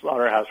deems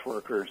slaughterhouse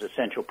workers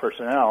essential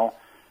personnel,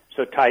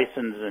 so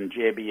Tyson's and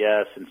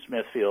JBS and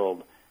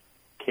Smithfield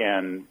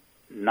can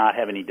not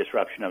have any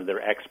disruption of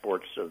their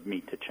exports of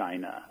meat to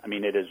China. I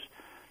mean,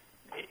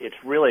 it's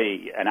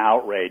really an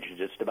outrage at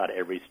just about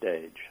every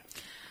stage.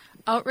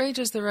 Outrage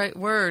is the right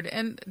word.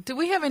 And do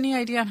we have any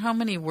idea on how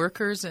many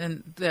workers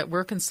that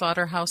work in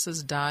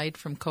slaughterhouses died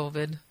from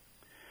COVID?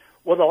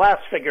 Well, the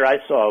last figure I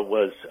saw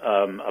was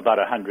about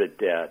 100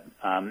 dead,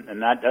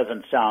 and that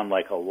doesn't sound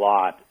like a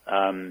lot,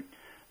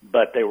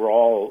 but they were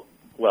all,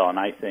 and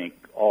I think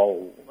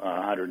all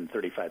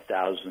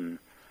 135,000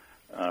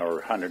 or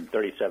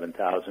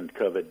 137,000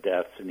 COVID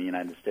deaths in the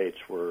United States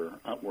were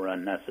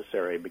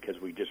unnecessary because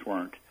we just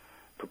weren't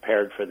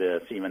prepared for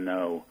this, even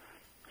though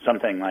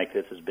something like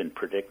this has been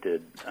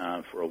predicted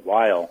for a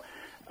while.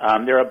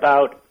 There are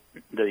about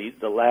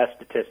the last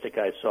statistic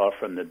I saw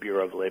from the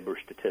Bureau of Labor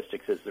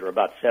Statistics is there are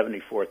about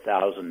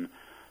 74,000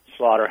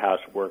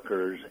 slaughterhouse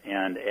workers,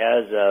 and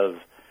as of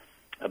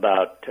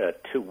about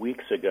 2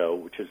 weeks ago,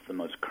 which is the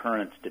most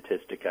current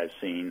statistic I've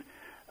seen,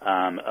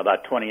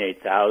 about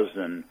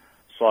 28,000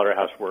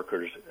 slaughterhouse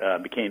workers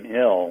became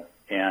ill,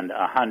 and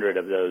 100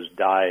 of those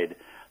died.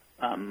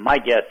 My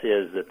guess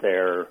is that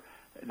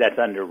that's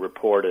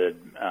underreported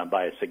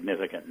by a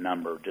significant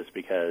number just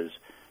because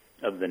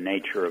of the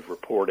nature of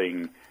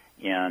reporting,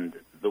 and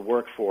the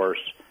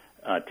workforce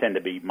tend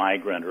to be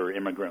migrant or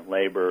immigrant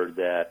labor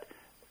that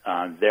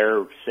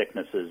their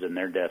sicknesses and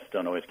their deaths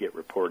don't always get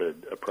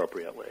reported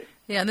appropriately.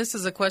 Yeah, and this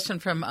is a question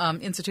from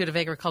Institute of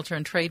Agriculture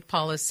and Trade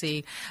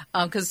Policy,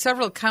 because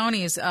several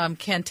counties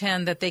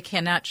contend that they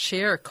cannot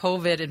share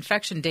COVID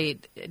infection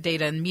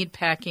data in meat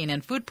packing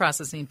and food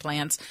processing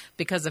plants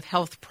because of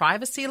health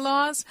privacy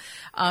laws.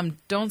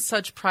 Don't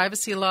such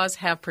privacy laws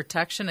have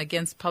protection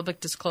against public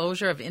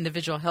disclosure of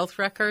individual health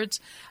records?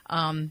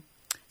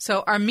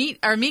 So are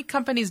meat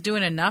companies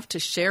doing enough to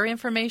share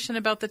information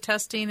about the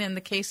testing and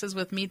the cases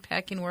with meat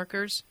packing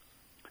workers?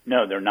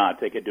 No, they're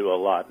not. They could do a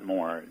lot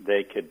more.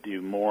 They could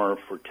do more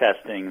for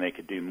testing. They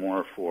could do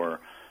more for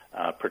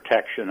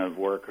protection of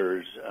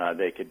workers.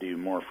 They could do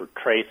more for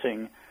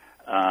tracing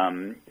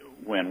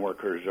when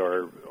workers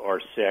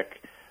are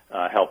sick,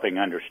 helping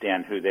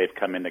understand who they've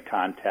come into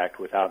contact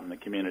with out in the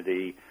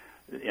community,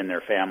 in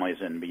their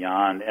families and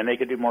beyond. And they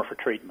could do more for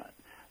treatment.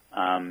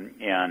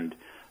 And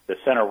the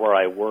center where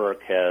I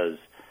work has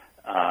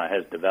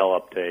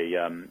developed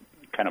a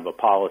kind of a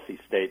policy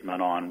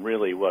statement on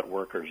really what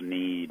workers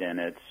need, and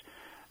it's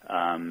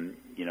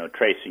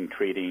tracing,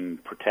 treating,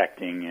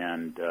 protecting,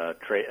 and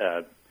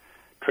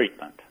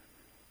treatment.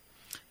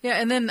 Yeah,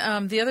 and then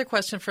the other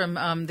question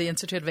from the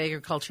Institute of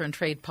Agriculture and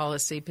Trade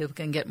Policy, people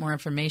can get more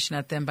information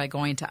at them by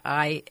going to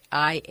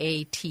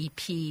iatp.org.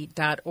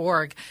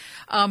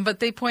 But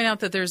they point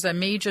out that there's a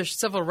major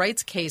civil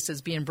rights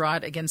cases being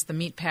brought against the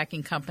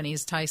meatpacking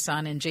companies,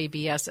 Tyson and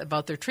JBS,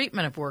 about their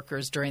treatment of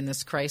workers during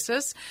this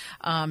crisis.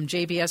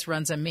 JBS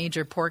runs a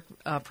major pork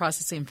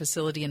processing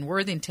facility in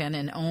Worthington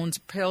and owns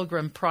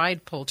Pilgrim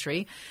Pride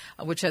Poultry,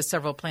 which has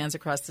several plants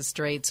across the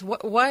straits.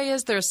 Why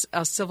is there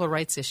a civil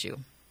rights issue?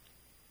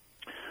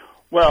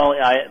 Well,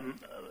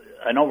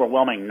 an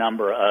overwhelming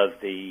number of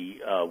the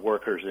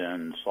workers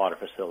in slaughter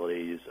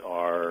facilities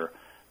are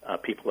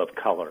people of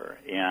color,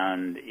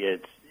 and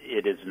it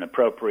is an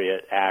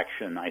appropriate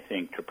action, I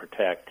think, to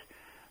protect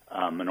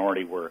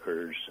minority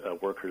workers,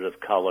 workers of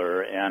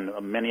color, and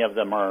many of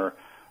them are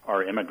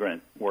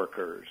immigrant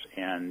workers,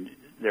 and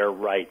their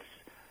rights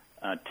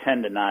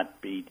tend to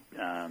not be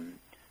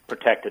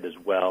protected as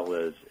well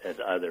as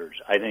others.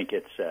 I think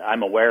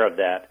I'm aware of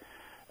that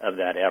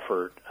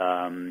effort.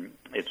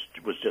 It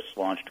was just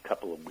launched a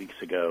couple of weeks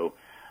ago,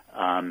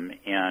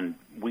 and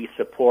we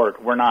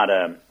support. We're not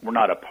a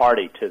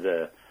party to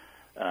the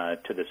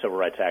civil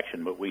rights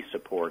action, but we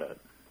support it.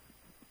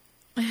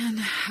 And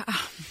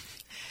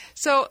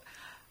so,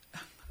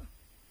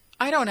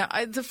 I don't know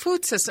the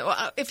food system.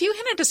 If you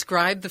had to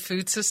describe the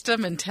food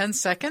system in 10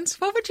 seconds,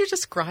 what would you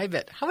describe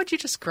it? How would you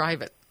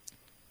describe it?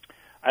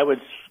 I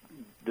would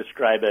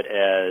describe it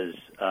as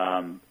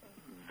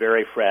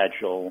very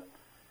fragile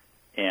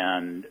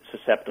and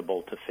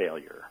susceptible to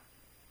failure.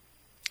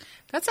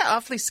 That's an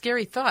awfully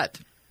scary thought.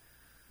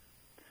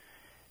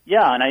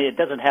 Yeah, and it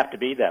doesn't have to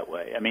be that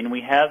way. I mean, we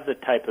have the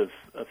type of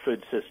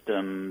food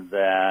system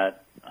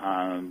that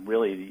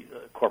really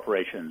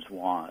corporations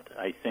want.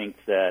 I think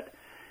that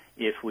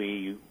if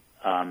we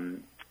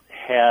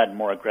had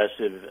more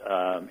aggressive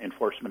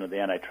enforcement of the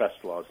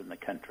antitrust laws in the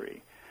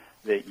country,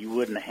 that you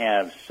wouldn't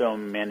have so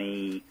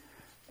many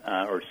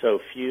or so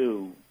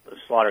few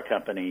slaughter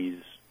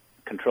companies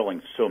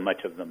controlling so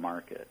much of the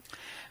market.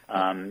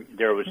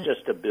 There was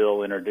just a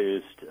bill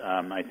introduced,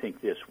 I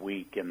think this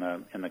week in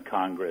the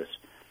Congress,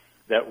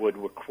 that would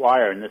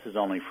require, and this is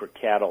only for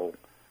cattle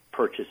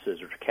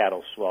purchases or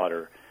cattle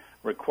slaughter,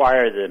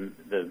 require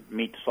the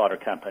meat slaughter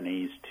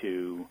companies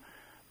to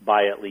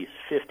buy at least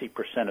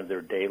 50% of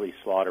their daily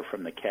slaughter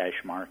from the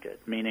cash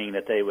market, meaning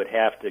that they would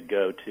have to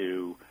go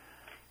to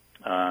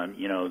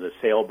the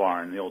sale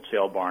barn, the old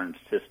sale barn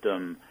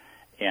system,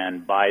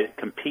 and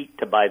compete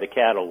to buy the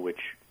cattle, which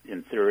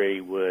in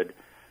theory would,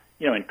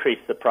 increase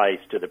the price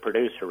to the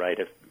producer, right?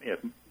 If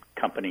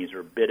companies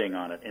are bidding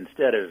on it,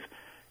 instead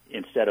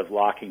of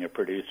locking a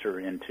producer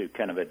into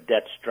kind of a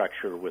debt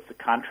structure with the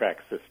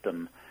contract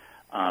system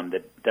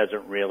that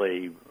doesn't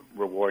really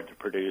reward the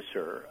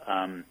producer.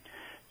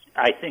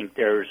 I think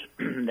there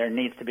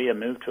needs to be a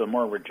move to a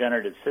more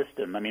regenerative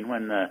system. I mean,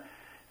 when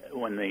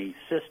the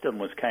system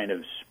was kind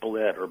of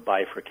split or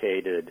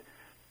bifurcated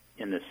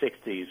in the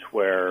 60s,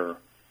 where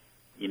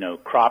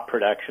crop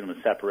production was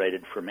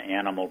separated from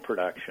animal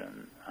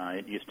production.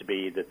 It used to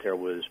be that there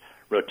was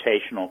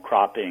rotational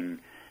cropping.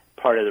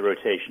 Part of the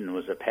rotation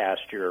was a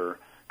pasture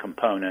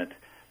component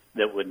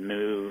that would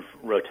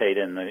rotate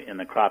in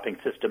the cropping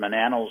system, and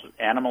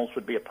animals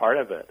would be a part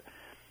of it.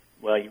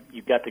 Well,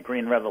 you've got the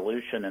Green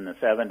Revolution in the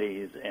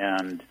 70s,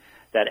 and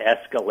that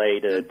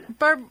escalated.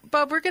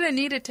 Bob, we're going to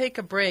need to take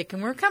a break,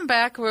 and we'll come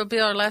back. We'll be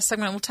our last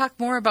segment. We'll talk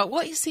more about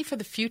what you see for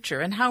the future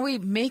and how we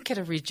make it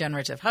a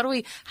regenerative. How do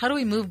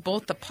we move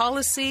both the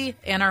policy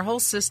and our whole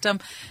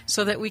system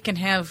so that we can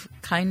have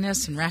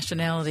kindness and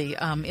rationality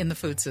in the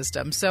food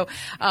system? So,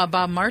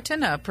 Bob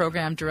Martin, a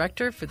program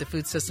director for the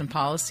Food System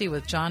Policy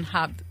with Johns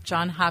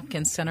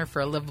Hopkins Center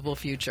for a Livable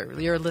Future.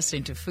 You're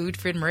listening to Food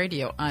Freedom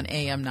Radio on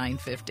AM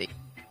 950.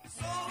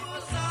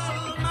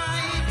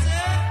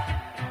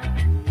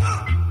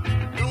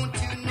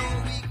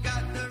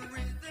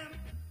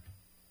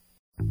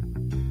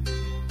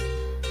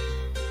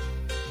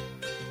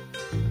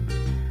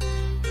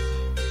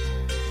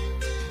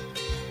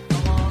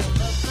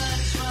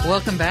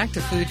 Welcome back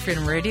to Food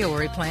Freedom Radio, where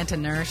we plant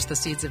and nourish the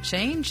seeds of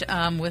change.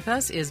 With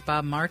us is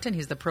Bob Martin.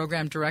 He's the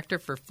Program Director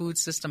for Food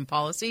System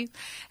Policy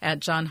at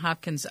Johns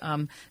Hopkins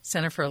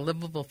Center for a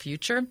Livable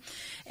Future.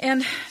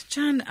 And,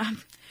 John,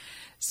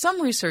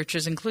 some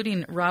researchers,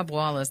 including Rob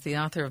Wallace, the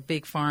author of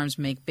Big Farms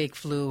Make Big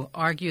Flu,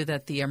 argue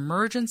that the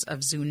emergence of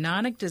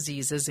zoonotic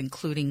diseases,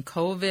 including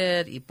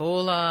COVID,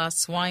 Ebola,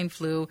 swine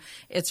flu,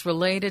 it's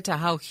related to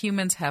how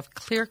humans have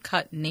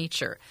clear-cut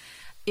nature.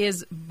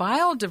 Is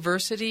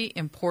biodiversity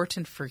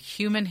important for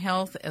human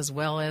health as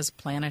well as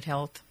planet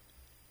health?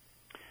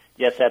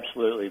 Yes,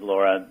 absolutely,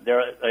 Laura.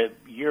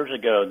 Years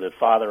ago, the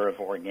father of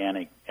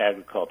organic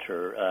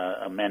agriculture,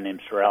 a man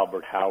named Sir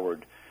Albert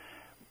Howard,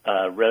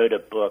 wrote a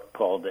book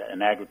called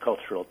An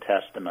Agricultural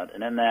Testament,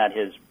 and in that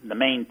the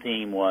main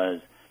theme was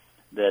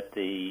that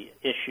the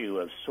issue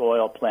of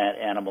soil, plant,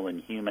 animal,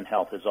 and human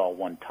health is all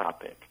one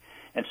topic.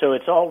 And so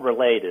it's all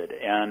related,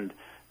 and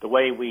the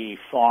way we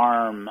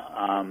farm,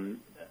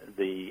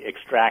 the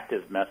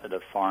extractive method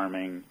of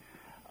farming,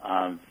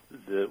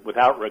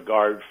 without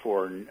regard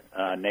for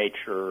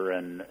nature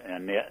and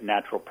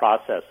natural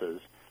processes,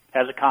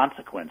 has a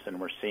consequence, and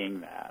we're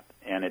seeing that.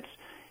 And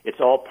it's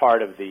all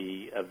part of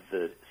the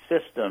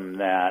system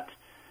that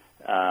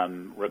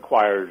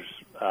requires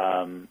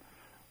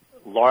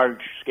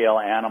large-scale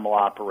animal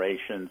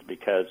operations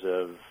because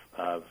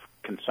of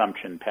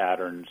consumption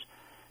patterns,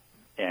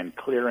 and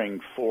clearing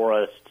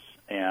forests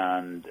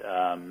and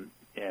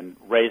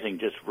raising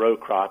just row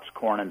crops,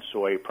 corn and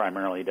soy,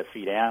 primarily to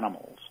feed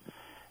animals.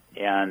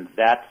 And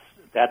that's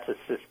a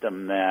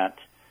system that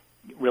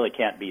really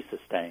can't be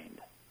sustained.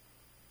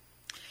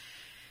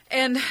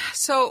 And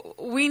so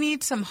we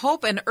need some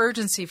hope and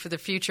urgency for the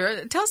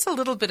future. Tell us a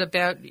little bit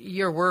about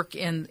your work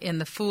in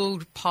the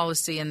food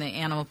policy and the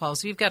animal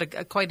policy. You've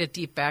got quite a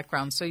deep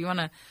background, so you want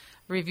to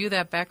review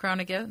that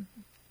background again?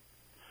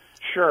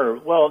 Sure.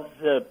 Well,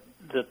 the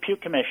Pew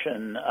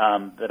Commission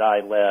that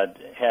I led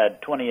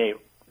had 28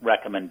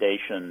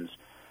 recommendations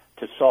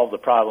to solve the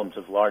problems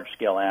of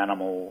large-scale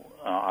animal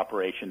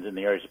operations in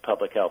the areas of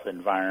public health,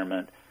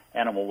 environment,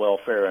 animal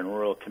welfare, and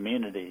rural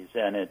communities.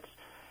 And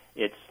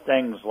it's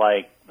things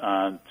like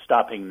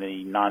stopping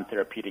the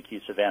non-therapeutic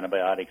use of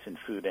antibiotics in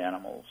food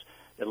animals,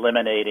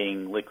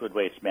 eliminating liquid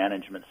waste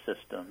management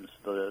systems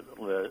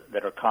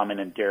that are common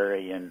in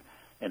dairy and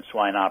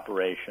swine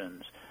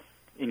operations,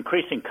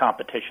 increasing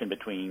competition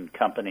between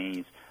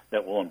companies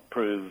that will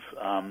improve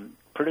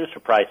producer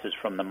prices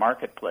from the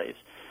marketplace.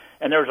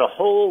 And there's a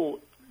whole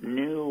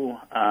new,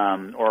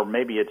 or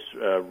maybe it's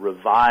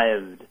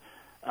revived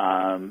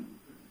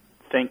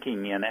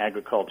thinking in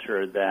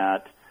agriculture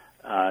that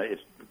is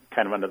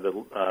kind of under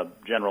the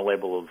general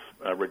label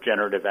of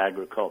regenerative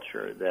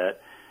agriculture, that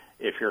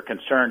if you're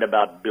concerned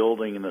about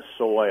building the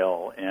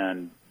soil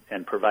and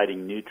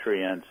providing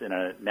nutrients in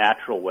a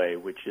natural way,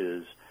 which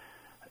is,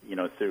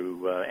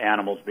 through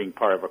animals being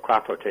part of a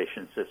crop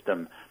rotation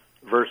system,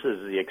 versus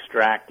the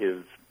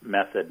extractive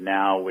method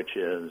now, which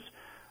is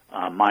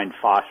mined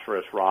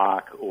phosphorus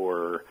rock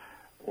or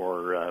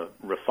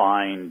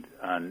refined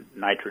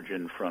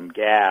nitrogen from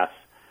gas,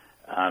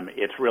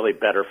 it's really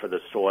better for the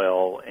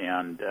soil.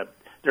 And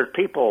there are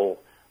people.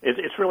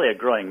 It's really a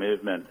growing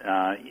movement,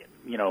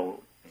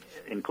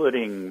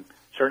 including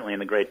certainly in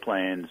the Great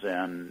Plains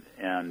and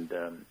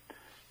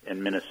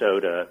in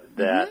Minnesota,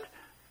 that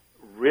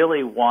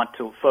really want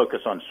to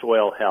focus on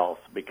soil health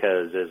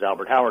because, as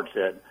Albert Howard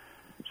said,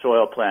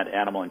 soil, plant,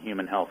 animal, and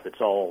human health, it's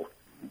all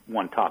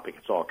one topic.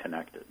 It's all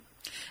connected.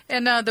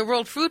 And the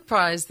World Food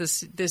Prize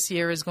this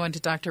year is going to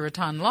Dr.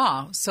 Ratan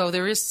Law. So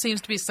there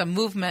seems to be some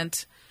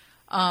movement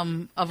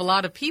of a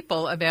lot of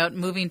people about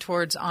moving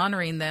towards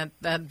honoring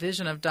that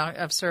vision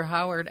of Sir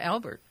Howard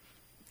Albert.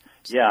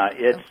 Yeah,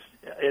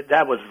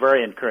 that was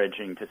very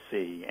encouraging to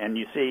see. And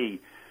you see,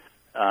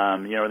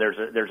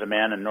 there's a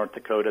man in North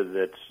Dakota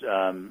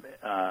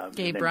that's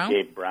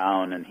Gabe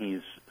Brown, and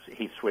he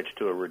switched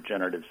to a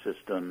regenerative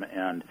system,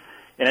 and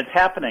it's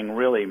happening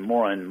really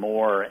more and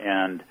more.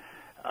 And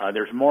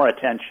there's more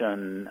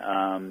attention,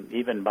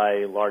 even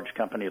by large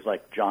companies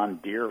like John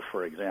Deere,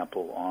 for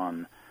example,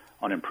 on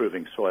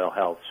improving soil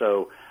health.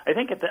 So I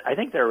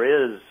think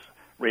there is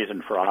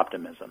reason for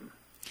optimism.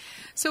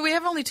 So we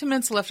have only 2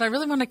 minutes left. I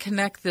really want to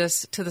connect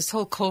this to this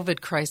whole COVID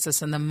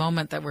crisis and the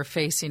moment that we're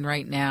facing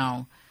right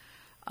now.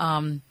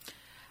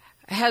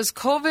 Has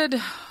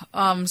COVID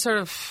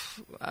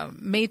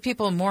made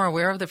people more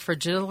aware of the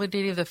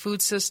fragility of the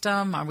food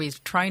system? Are we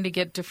trying to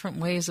get different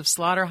ways of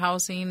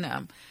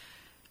slaughterhousing?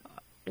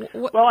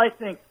 Well, I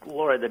think,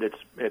 Laura, that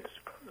it's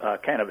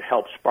kind of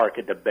helped spark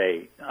a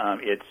debate.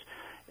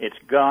 It's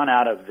gone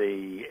out of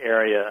the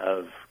area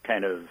of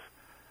kind of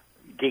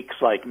geeks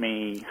like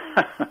me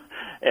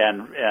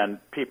and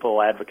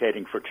people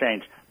advocating for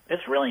change.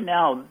 It's really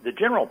now the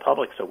general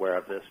public's aware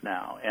of this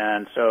now,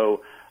 and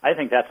so I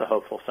think that's a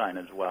hopeful sign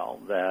as well.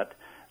 That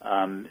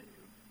there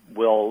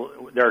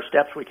are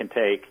steps we can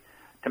take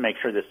to make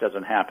sure this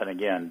doesn't happen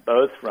again,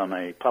 both from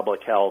a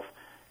public health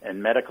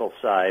and medical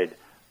side,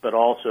 but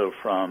also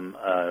from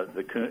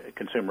the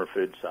consumer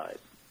food side.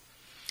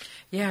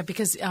 Yeah,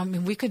 because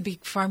we could be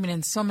farming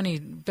in so many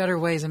better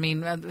ways. I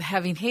mean,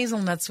 having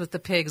hazelnuts with the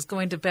pigs,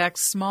 going to back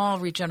small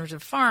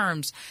regenerative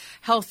farms,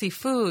 healthy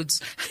foods.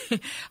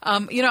 I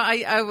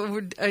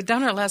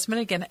down our last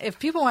minute again. If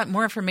people want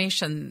more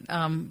information,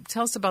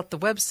 tell us about the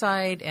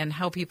website and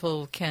how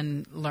people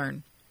can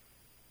learn.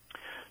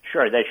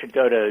 Sure, they should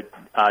go to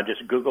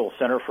just Google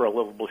Center for a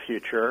Livable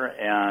Future,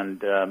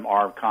 and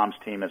our comms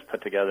team has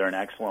put together an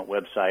excellent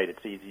website.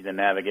 It's easy to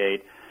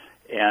navigate.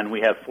 And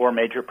we have 4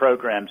 major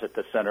programs at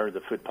the center. The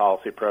food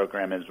policy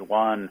program is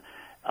one,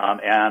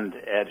 and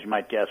as you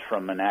might guess,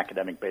 from an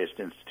academic-based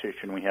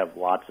institution, we have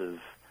lots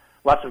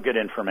of good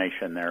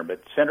information there.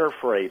 But Center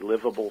for a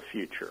Livable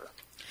Future.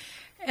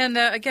 And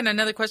again,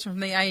 another question from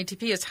the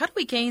IATP is: how do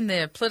we gain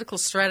the political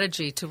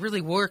strategy to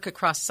really work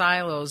across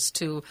silos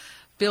to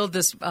build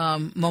this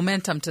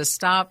momentum to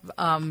stop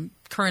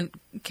current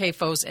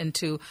CAFOs and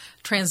to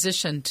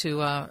transition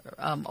to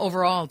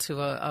overall to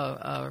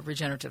a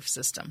regenerative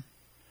system?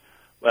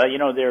 Well,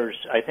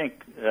 I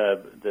think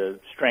the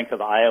strength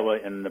of Iowa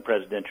in the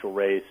presidential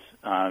race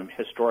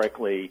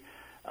historically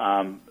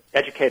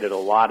educated a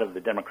lot of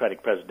the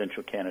Democratic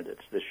presidential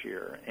candidates this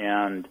year.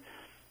 And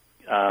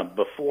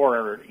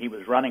before he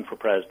was running for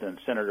president,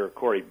 Senator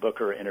Cory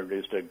Booker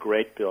introduced a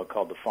great bill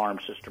called the Farm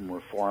System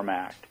Reform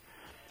Act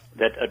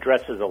that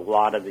addresses a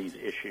lot of these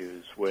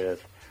issues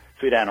with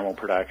food animal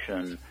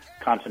production,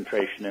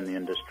 concentration in the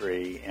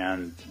industry,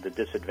 and the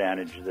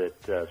disadvantage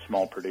that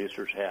small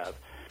producers have.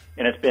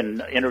 And it's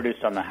been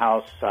introduced on the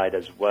House side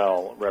as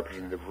well.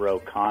 Representative Ro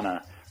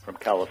Khanna from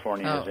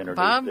California has introduced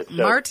Bob it.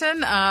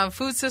 Martin,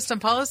 Food System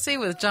Policy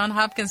with Johns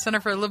Hopkins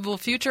Center for a Livable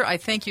Future. I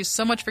thank you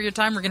so much for your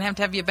time. We're going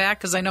to have you back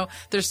because I know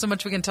there's so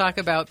much we can talk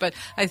about. But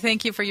I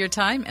thank you for your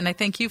time, and I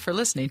thank you for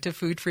listening to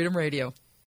Food Freedom Radio.